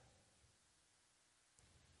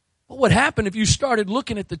 What would happen if you started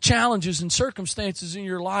looking at the challenges and circumstances in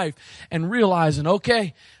your life and realizing,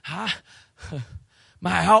 okay,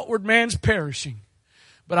 my outward man's perishing,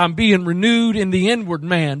 but I'm being renewed in the inward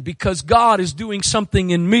man because God is doing something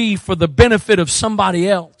in me for the benefit of somebody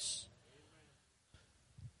else.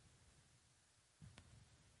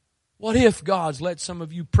 What if God's let some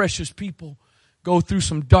of you precious people go through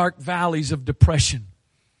some dark valleys of depression?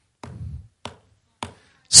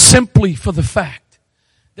 Simply for the fact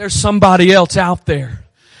there's somebody else out there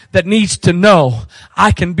that needs to know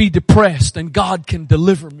I can be depressed and God can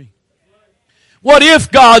deliver me. What if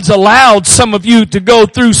God's allowed some of you to go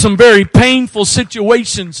through some very painful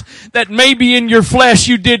situations that maybe in your flesh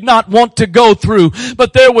you did not want to go through,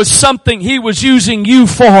 but there was something He was using you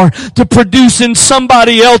for to produce in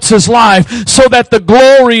somebody else's life so that the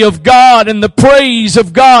glory of God and the praise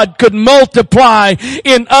of God could multiply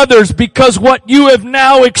in others, because what you have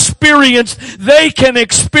now experienced, they can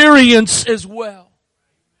experience as well.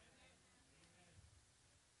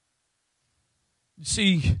 You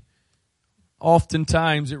see,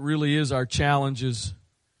 oftentimes it really is our challenges,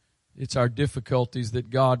 it's our difficulties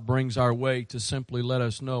that God brings our way to simply let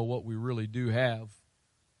us know what we really do have.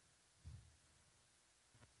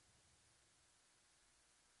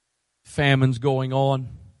 Famine's going on.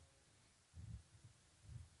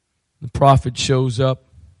 The prophet shows up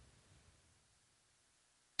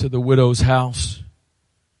to the widow's house.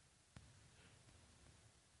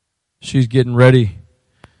 She's getting ready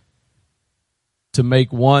to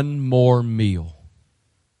make one more meal.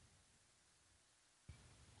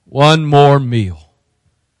 One more meal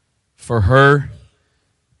for her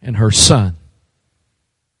and her son.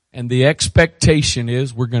 And the expectation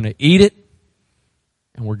is we're going to eat it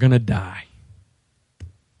and we're going to die.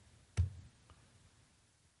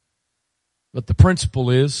 But the principle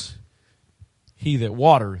is, he that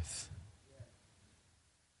watereth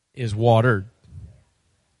is watered.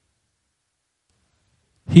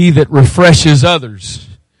 He that refreshes others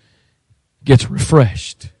gets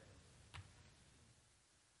refreshed.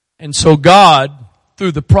 And so God,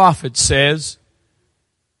 through the prophet, says,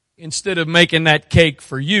 instead of making that cake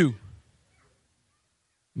for you,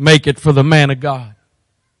 make it for the man of God.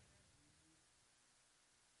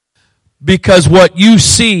 Because what you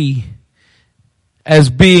see as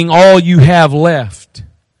being all you have left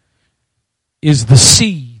is the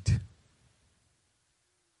seed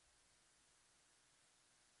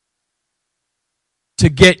to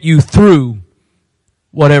get you through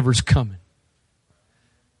whatever's coming.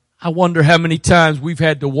 I wonder how many times we've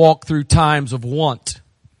had to walk through times of want,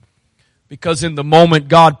 because in the moment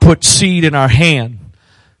God put seed in our hand,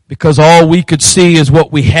 because all we could see is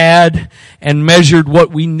what we had and measured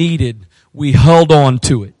what we needed, we held on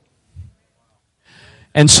to it.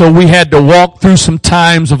 And so we had to walk through some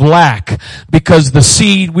times of lack, because the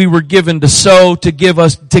seed we were given to sow to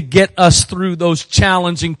get us through those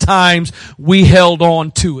challenging times, we held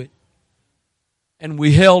on to it. And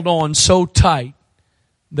we held on so tight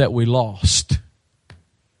that we lost.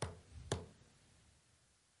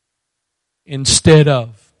 Instead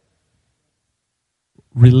of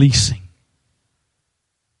releasing,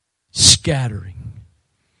 scattering,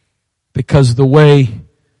 because the way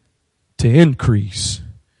to increase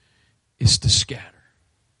is to scatter.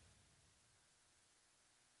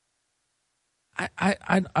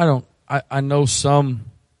 I know some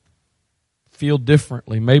feel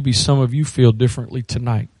differently. Maybe some of you feel differently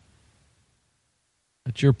tonight.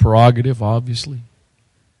 That's your prerogative, obviously.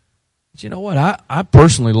 But you know what? I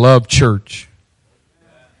personally love church.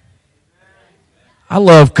 I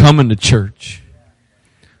love coming to church.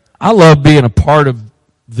 I love being a part of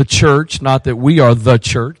the church. Not that we are the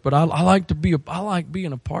church, but I like being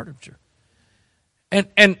a part of church.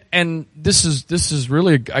 And this is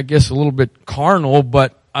really, I guess, a little bit carnal,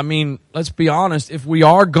 but I mean, let's be honest. If we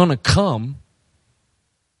are gonna come,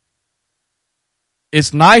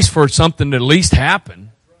 it's nice for something to at least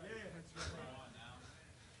happen.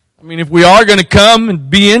 I mean, if we are gonna come and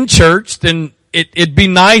be in church, then it'd be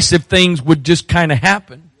nice if things would just kind of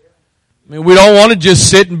happen. I mean, we don't want to just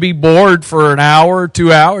sit and be bored for an hour or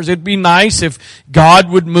 2 hours. It'd be nice if God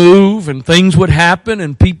would move and things would happen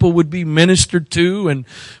and people would be ministered to, and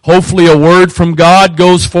hopefully a word from God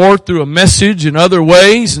goes forth through a message in other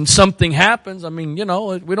ways and something happens. I mean, we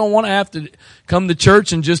don't want to have to come to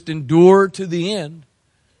church and just endure to the end.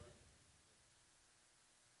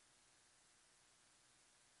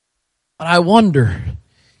 But I wonder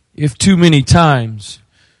if too many times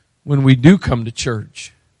when we do come to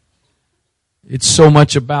church, it's so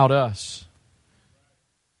much about us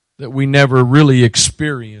that we never really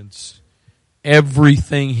experience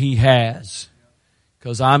everything He has,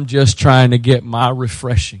 because I'm just trying to get my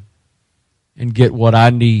refreshing and get what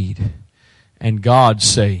I need. And God's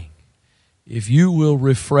saying, if you will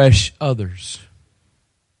refresh others,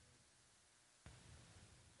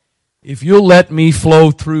 if you'll let me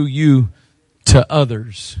flow through you to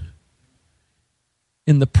others,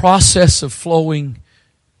 in the process of flowing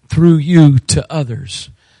through you to others,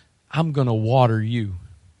 I'm going to water you.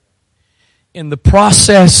 In the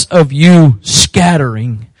process of you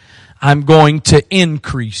scattering, I'm going to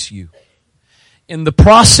increase you. In the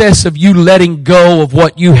process of you letting go of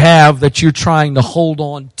what you have that you're trying to hold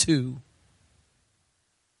on to,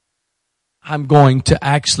 I'm going to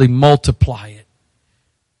actually multiply it.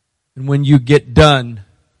 And when you get done,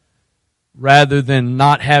 rather than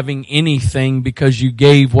not having anything because you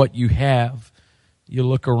gave what you have, you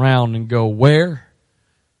look around and go, where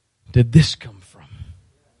did this come from?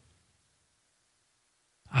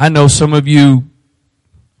 I know some of you,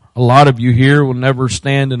 a lot of you here will never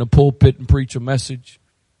stand in a pulpit and preach a message.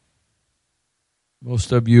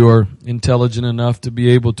 Most of you are intelligent enough to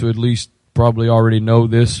be able to at least probably already know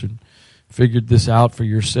this and figured this out for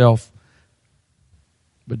yourself.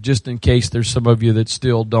 But just in case there's some of you that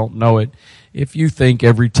still don't know it, if you think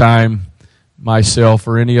every time myself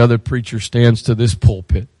or any other preacher stands to this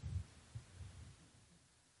pulpit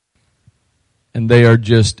and they are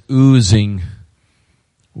just oozing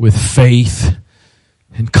with faith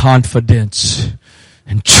and confidence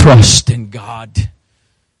and trust in God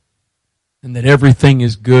and that everything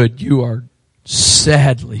is good, you are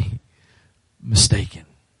sadly mistaken.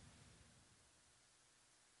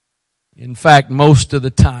 In fact, most of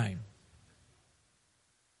the time,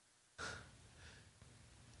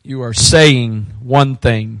 you are saying one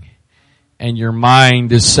thing and your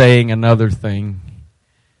mind is saying another thing.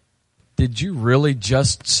 Did you really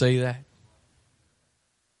just say that?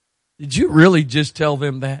 Did you really just tell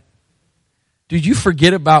them that? Did you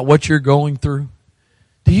forget about what you're going through?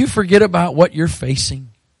 Do you forget about what you're facing?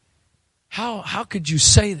 How could you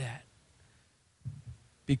say that?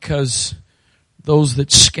 Because those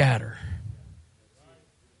that scatter,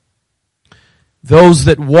 those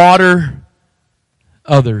that water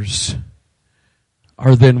others,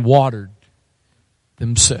 are then watered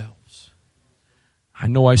themselves. I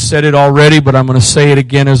know I said it already, but I'm going to say it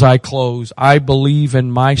again as I close. I believe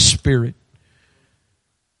in my spirit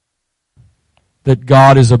that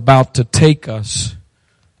God is about to take us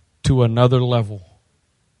to another level.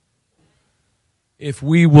 If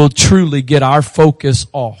we will truly get our focus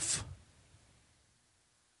off.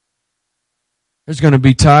 There's going to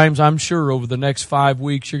be times, I'm sure, over the next 5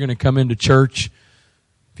 weeks, you're going to come into church.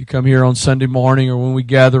 If you come here on Sunday morning or when we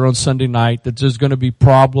gather on Sunday night, that there's going to be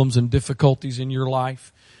problems and difficulties in your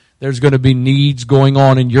life. There's going to be needs going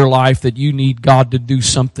on in your life that you need God to do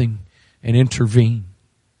something and intervene.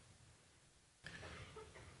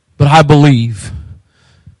 But I believe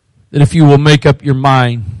that if you will make up your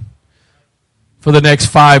mind for the next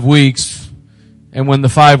 5 weeks, and when the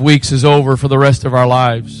 5 weeks is over, for the rest of our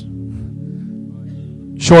lives,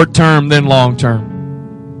 short term, then long term.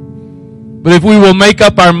 But if we will make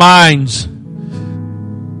up our minds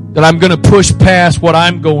that I'm going to push past what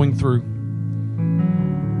I'm going through,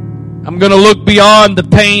 I'm going to look beyond the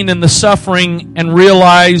pain and the suffering and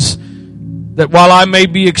realize that while I may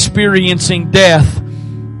be experiencing death,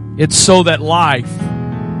 it's so that life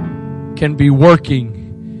can be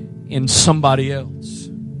working in somebody else.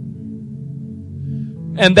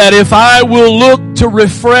 And that if I will look to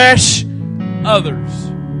refresh others,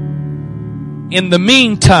 in the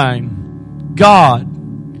meantime, God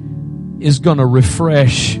is going to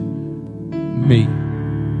refresh me.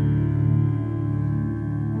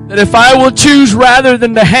 That if I will choose rather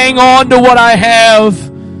than to hang on to what I have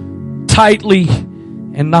tightly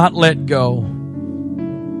and not let go,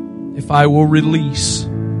 if I will release,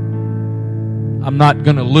 I'm not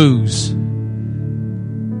going to lose.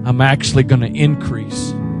 I'm actually going to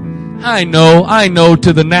increase. I know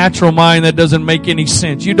to the natural mind that doesn't make any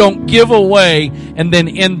sense. You don't give away and then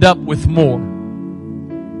end up with more.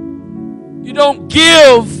 You don't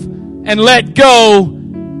give and let go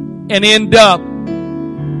and end up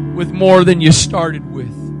with more than you started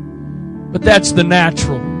with. But that's the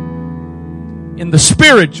natural. In the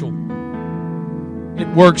spiritual, it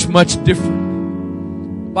works much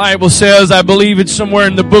different. The Bible says, I believe it's somewhere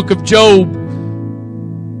in the book of Job,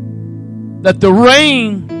 that the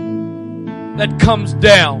rain that comes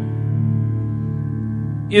down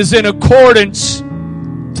is in accordance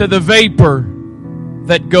to the vapor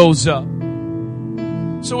that goes up.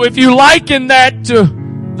 So if you liken that to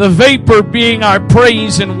the vapor being our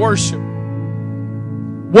praise and worship,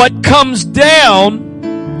 what comes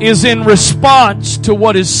down is in response to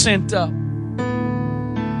what is sent up.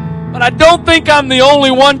 But I don't think I'm the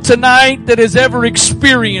only one tonight that has ever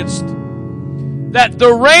experienced that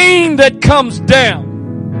the rain that comes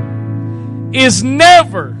down is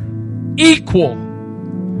never equal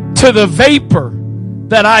to the vapor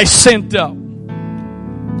that I sent up.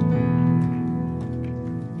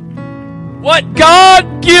 What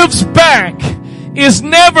God gives back is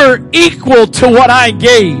never equal to what I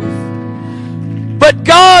gave. But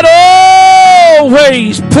God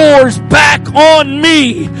always pours back on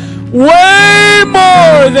me way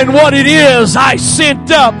more than what it is I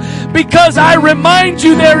sent up. Because I remind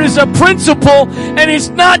you, there is a principle, and it's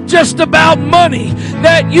not just about money,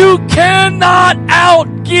 that you cannot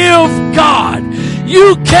outgive God.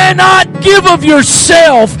 You cannot give of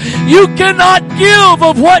yourself. You cannot give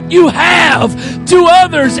of what you have to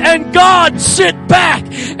others and God sit back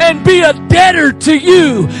and be a debtor to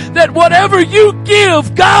you. That whatever you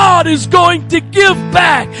give, God is going to give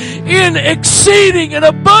back in exceeding and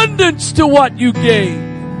abundance to what you gave.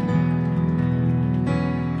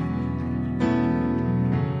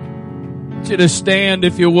 I want you to stand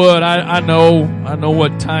if you would. I know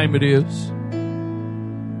what time it is.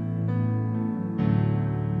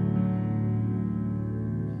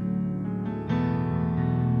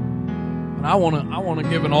 I want to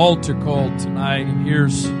give an altar call tonight, and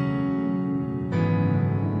here's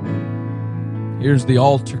the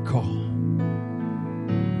altar call.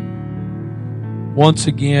 Once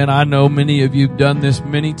again, I know many of you have done this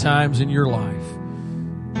many times in your life,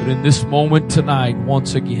 but in this moment tonight,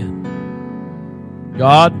 once again,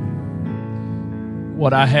 God,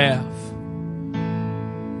 what I have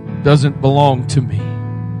doesn't belong to me.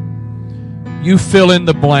 You fill in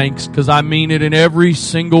the blanks, because I mean it in every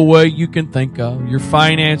single way you can think of. Your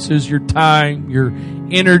finances, your time, your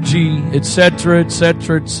energy, etc.,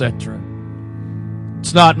 etc., etc.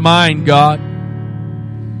 It's not mine, God.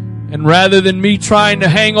 And rather than me trying to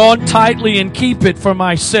hang on tightly and keep it for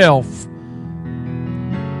myself,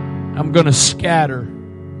 I'm going to scatter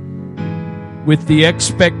with the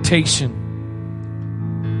expectation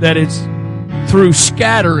that it's through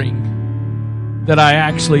scattering that I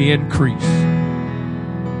actually increase.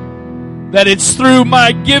 That it's through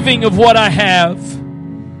my giving of what I have.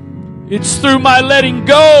 It's through my letting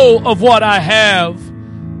go of what I have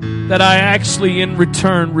that I actually in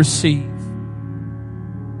return receive.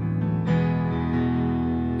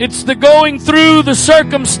 It's the going through the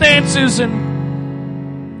circumstances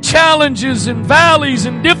and challenges and valleys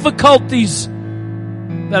and difficulties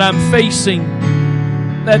that I'm facing,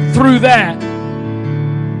 that through that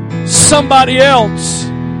somebody else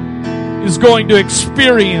is going to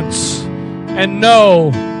experience and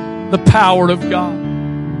know the power of God.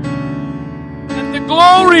 And the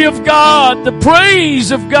glory of God, the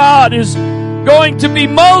praise of God is going to be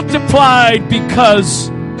multiplied because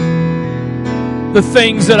the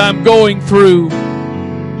things that I'm going through,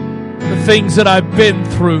 the things that I've been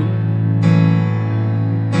through.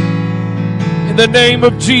 In the name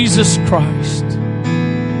of Jesus Christ,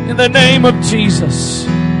 in the name of Jesus,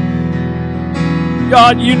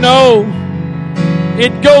 God, you know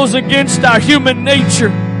it goes against our human nature.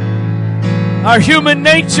 Our human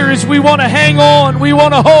nature is we want to hang on, we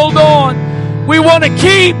want to hold on, we want to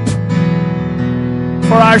keep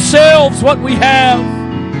for ourselves what we have.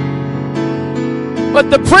 But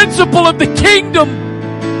the principle of the kingdom,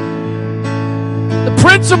 the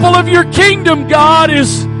principle of your kingdom, God,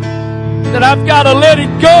 is that I've got to let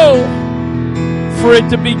it go for it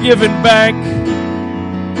to be given back.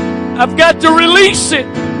 I've got to release it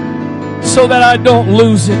so that I don't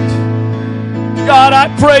lose it. God, I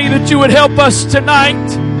pray that you would help us tonight.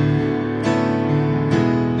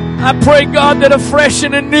 I pray, God, that afresh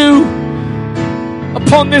and anew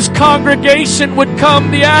upon this congregation would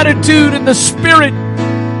come the attitude and the spirit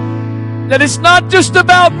that it's not just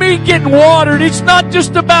about me getting watered. It's not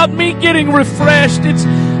just about me getting refreshed. It's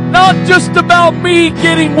not just about me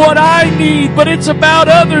getting what I need, but it's about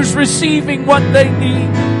others receiving what they need.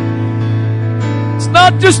 It's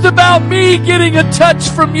not just about me getting a touch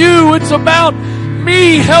from you. It's about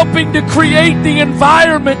me helping to create the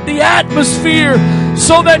environment, the atmosphere,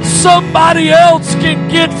 so that somebody else can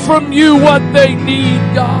get from you what they need,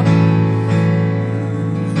 God.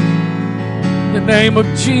 In the name of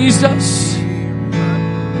Jesus,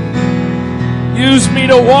 use me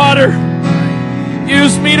to water.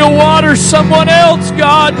 Use me to water someone else,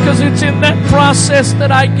 God, because it's in that process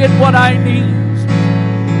that I get what I need.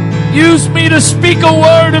 Use me to speak a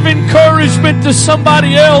word of encouragement to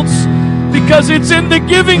somebody else, because it's in the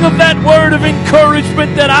giving of that word of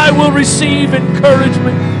encouragement that I will receive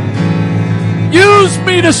encouragement. Use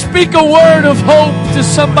me to speak a word of hope to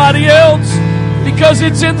somebody else, because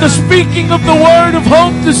it's in the speaking of the word of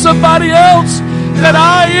hope to somebody else that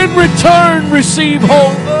I in return receive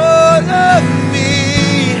hope.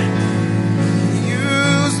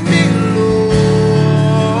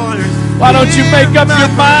 Why don't you make up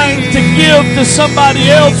your mind to give to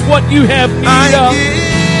somebody else what you have need of?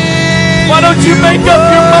 Why don't you make up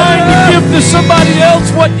your mind to give to somebody else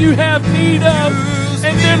what you have need of,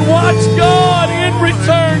 and then watch God in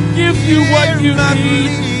return give you what you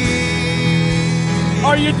need?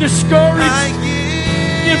 Are you discouraged?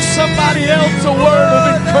 Give somebody else a word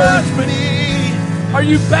of encouragement. Are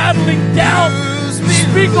you battling doubt?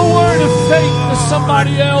 Speak a word of faith to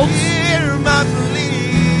somebody else.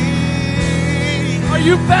 Are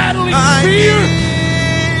you battling fear?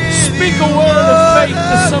 Speak a word of faith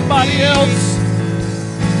to somebody else.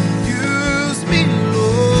 Use me,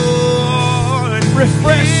 Lord.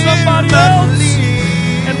 Refresh somebody else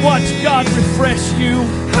and watch God refresh you.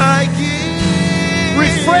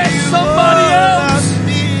 Refresh somebody else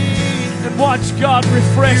and watch God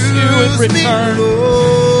refresh you in return.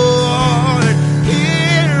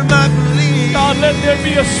 God, let there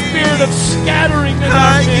be a spirit of scattering in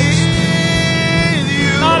our midst.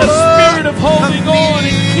 Not a spirit of holding on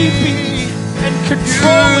and keeping and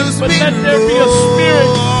controlling, but let there be a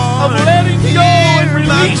spirit of letting go and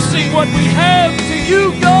releasing what we have to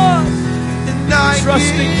you, God.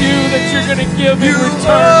 Trusting you that you're going to give in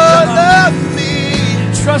return, God.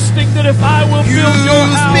 Trusting that if I will build your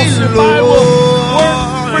house, if I will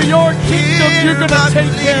work for your kingdom, you're going to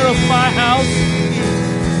take care of my house.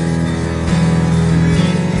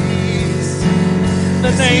 In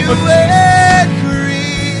the name of Jesus.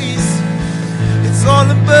 It's all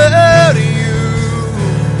about you.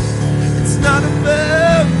 It's not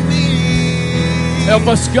about me. Help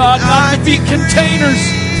us, God, not to be containers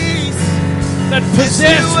that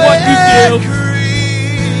possess what you give.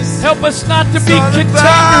 Help us not to be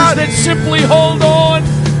containers that simply hold on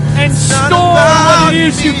and store what it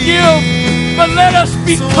is you give, but let us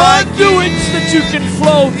be conduits that you can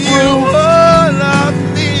flow through.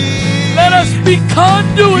 Let us be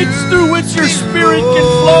conduits through which your Spirit can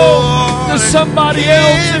flow to somebody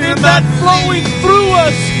else, and in that flowing through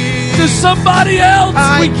us to somebody else,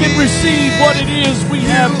 we can receive what it is we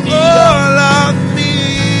have need of.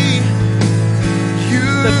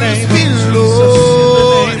 In the name of Jesus. In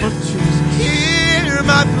the name of Jesus. Hear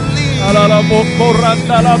my plea.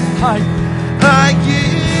 I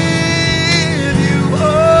give you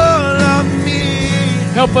all of me.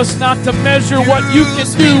 Help us not to measure what you can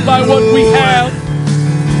do by what we have.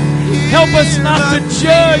 Help us not to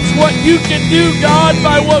judge what you can do, God,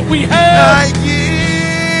 by what we have. I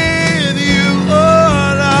give you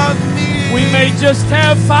all of me. We may just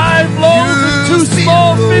have 5 loaves and 2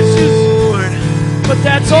 small fishes, but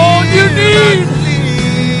that's all you need.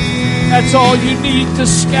 That's all you need to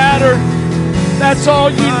scatter. That's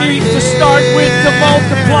all you need to start with to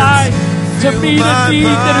multiply, to meet a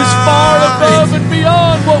need that is far above and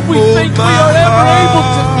beyond what we think we are ever able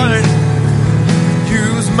to meet.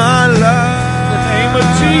 Use my life. In the name of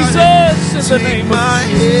Jesus. In the name of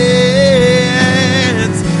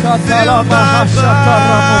Jesus. Fill my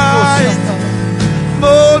mind.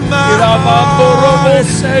 Mold my heart.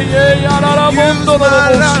 Use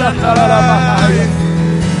my life.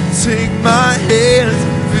 Take my hands,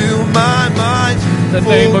 fill my mind. The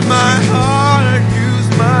name of my Jesus. heart, use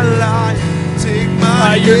my life. Take my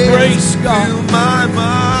by hands, your grace, God. fill my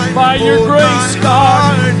mind. By your grace,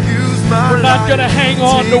 God. Heart, use my We're not going to hang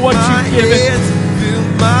on to what you've given. Fill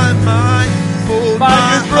my mind. By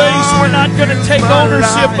your grace, we're not going to take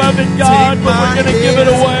ownership of it, God, but we're going to give it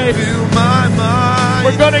away. Fill my mind.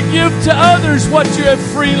 We're going to give to others what you have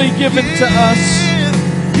freely given to us.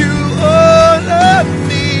 You all of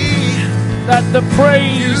me. That the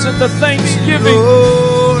praise and the thanksgiving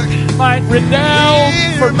might redound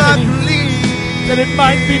for many, that it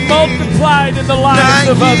might be multiplied in the lives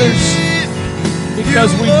of others, because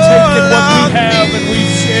we've taken what we have and we've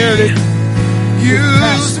shared it, we've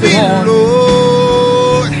passed it on.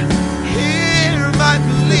 In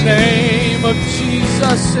the name of of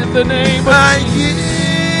Jesus, in the name of I Jesus.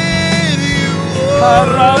 give you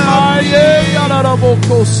all of me.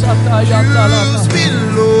 Use me,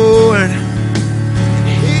 Lord.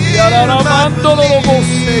 Hear my plea.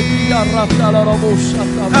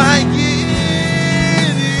 I give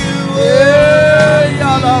you all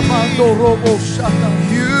of me.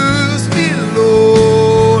 Use me,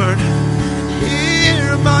 Lord.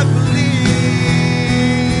 Hear my plea.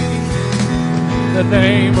 The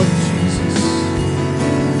name of Jesus.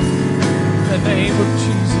 The name of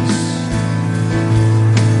Jesus.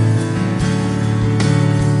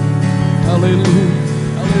 Hallelujah.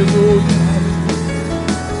 Hallelujah.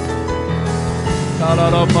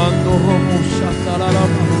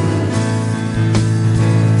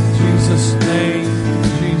 Jesus' name.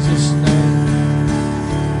 Jesus' name.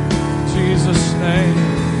 Jesus' name.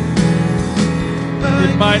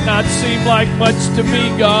 It might not seem like much to me,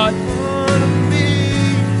 God.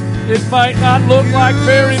 It might not look like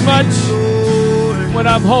very much when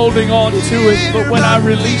I'm holding on to it, but when I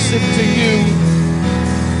release it to you,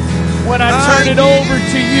 when I turn it over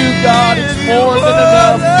to you, God, it's more than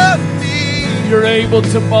enough. You're able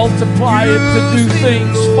to multiply it to do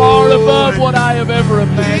things far above what I have ever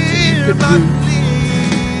imagined you could do.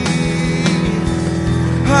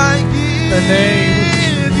 In the name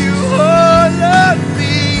of Jesus.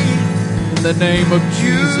 In the name of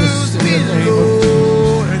Jesus. In the name of Jesus.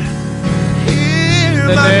 In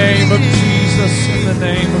the name of Jesus, in the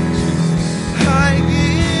name of Jesus. I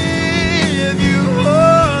give you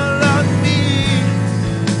all of me.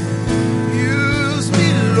 Use me,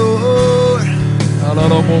 Lord.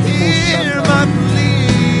 Hear my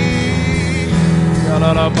plea.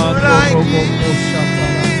 Lord, I give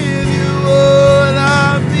you all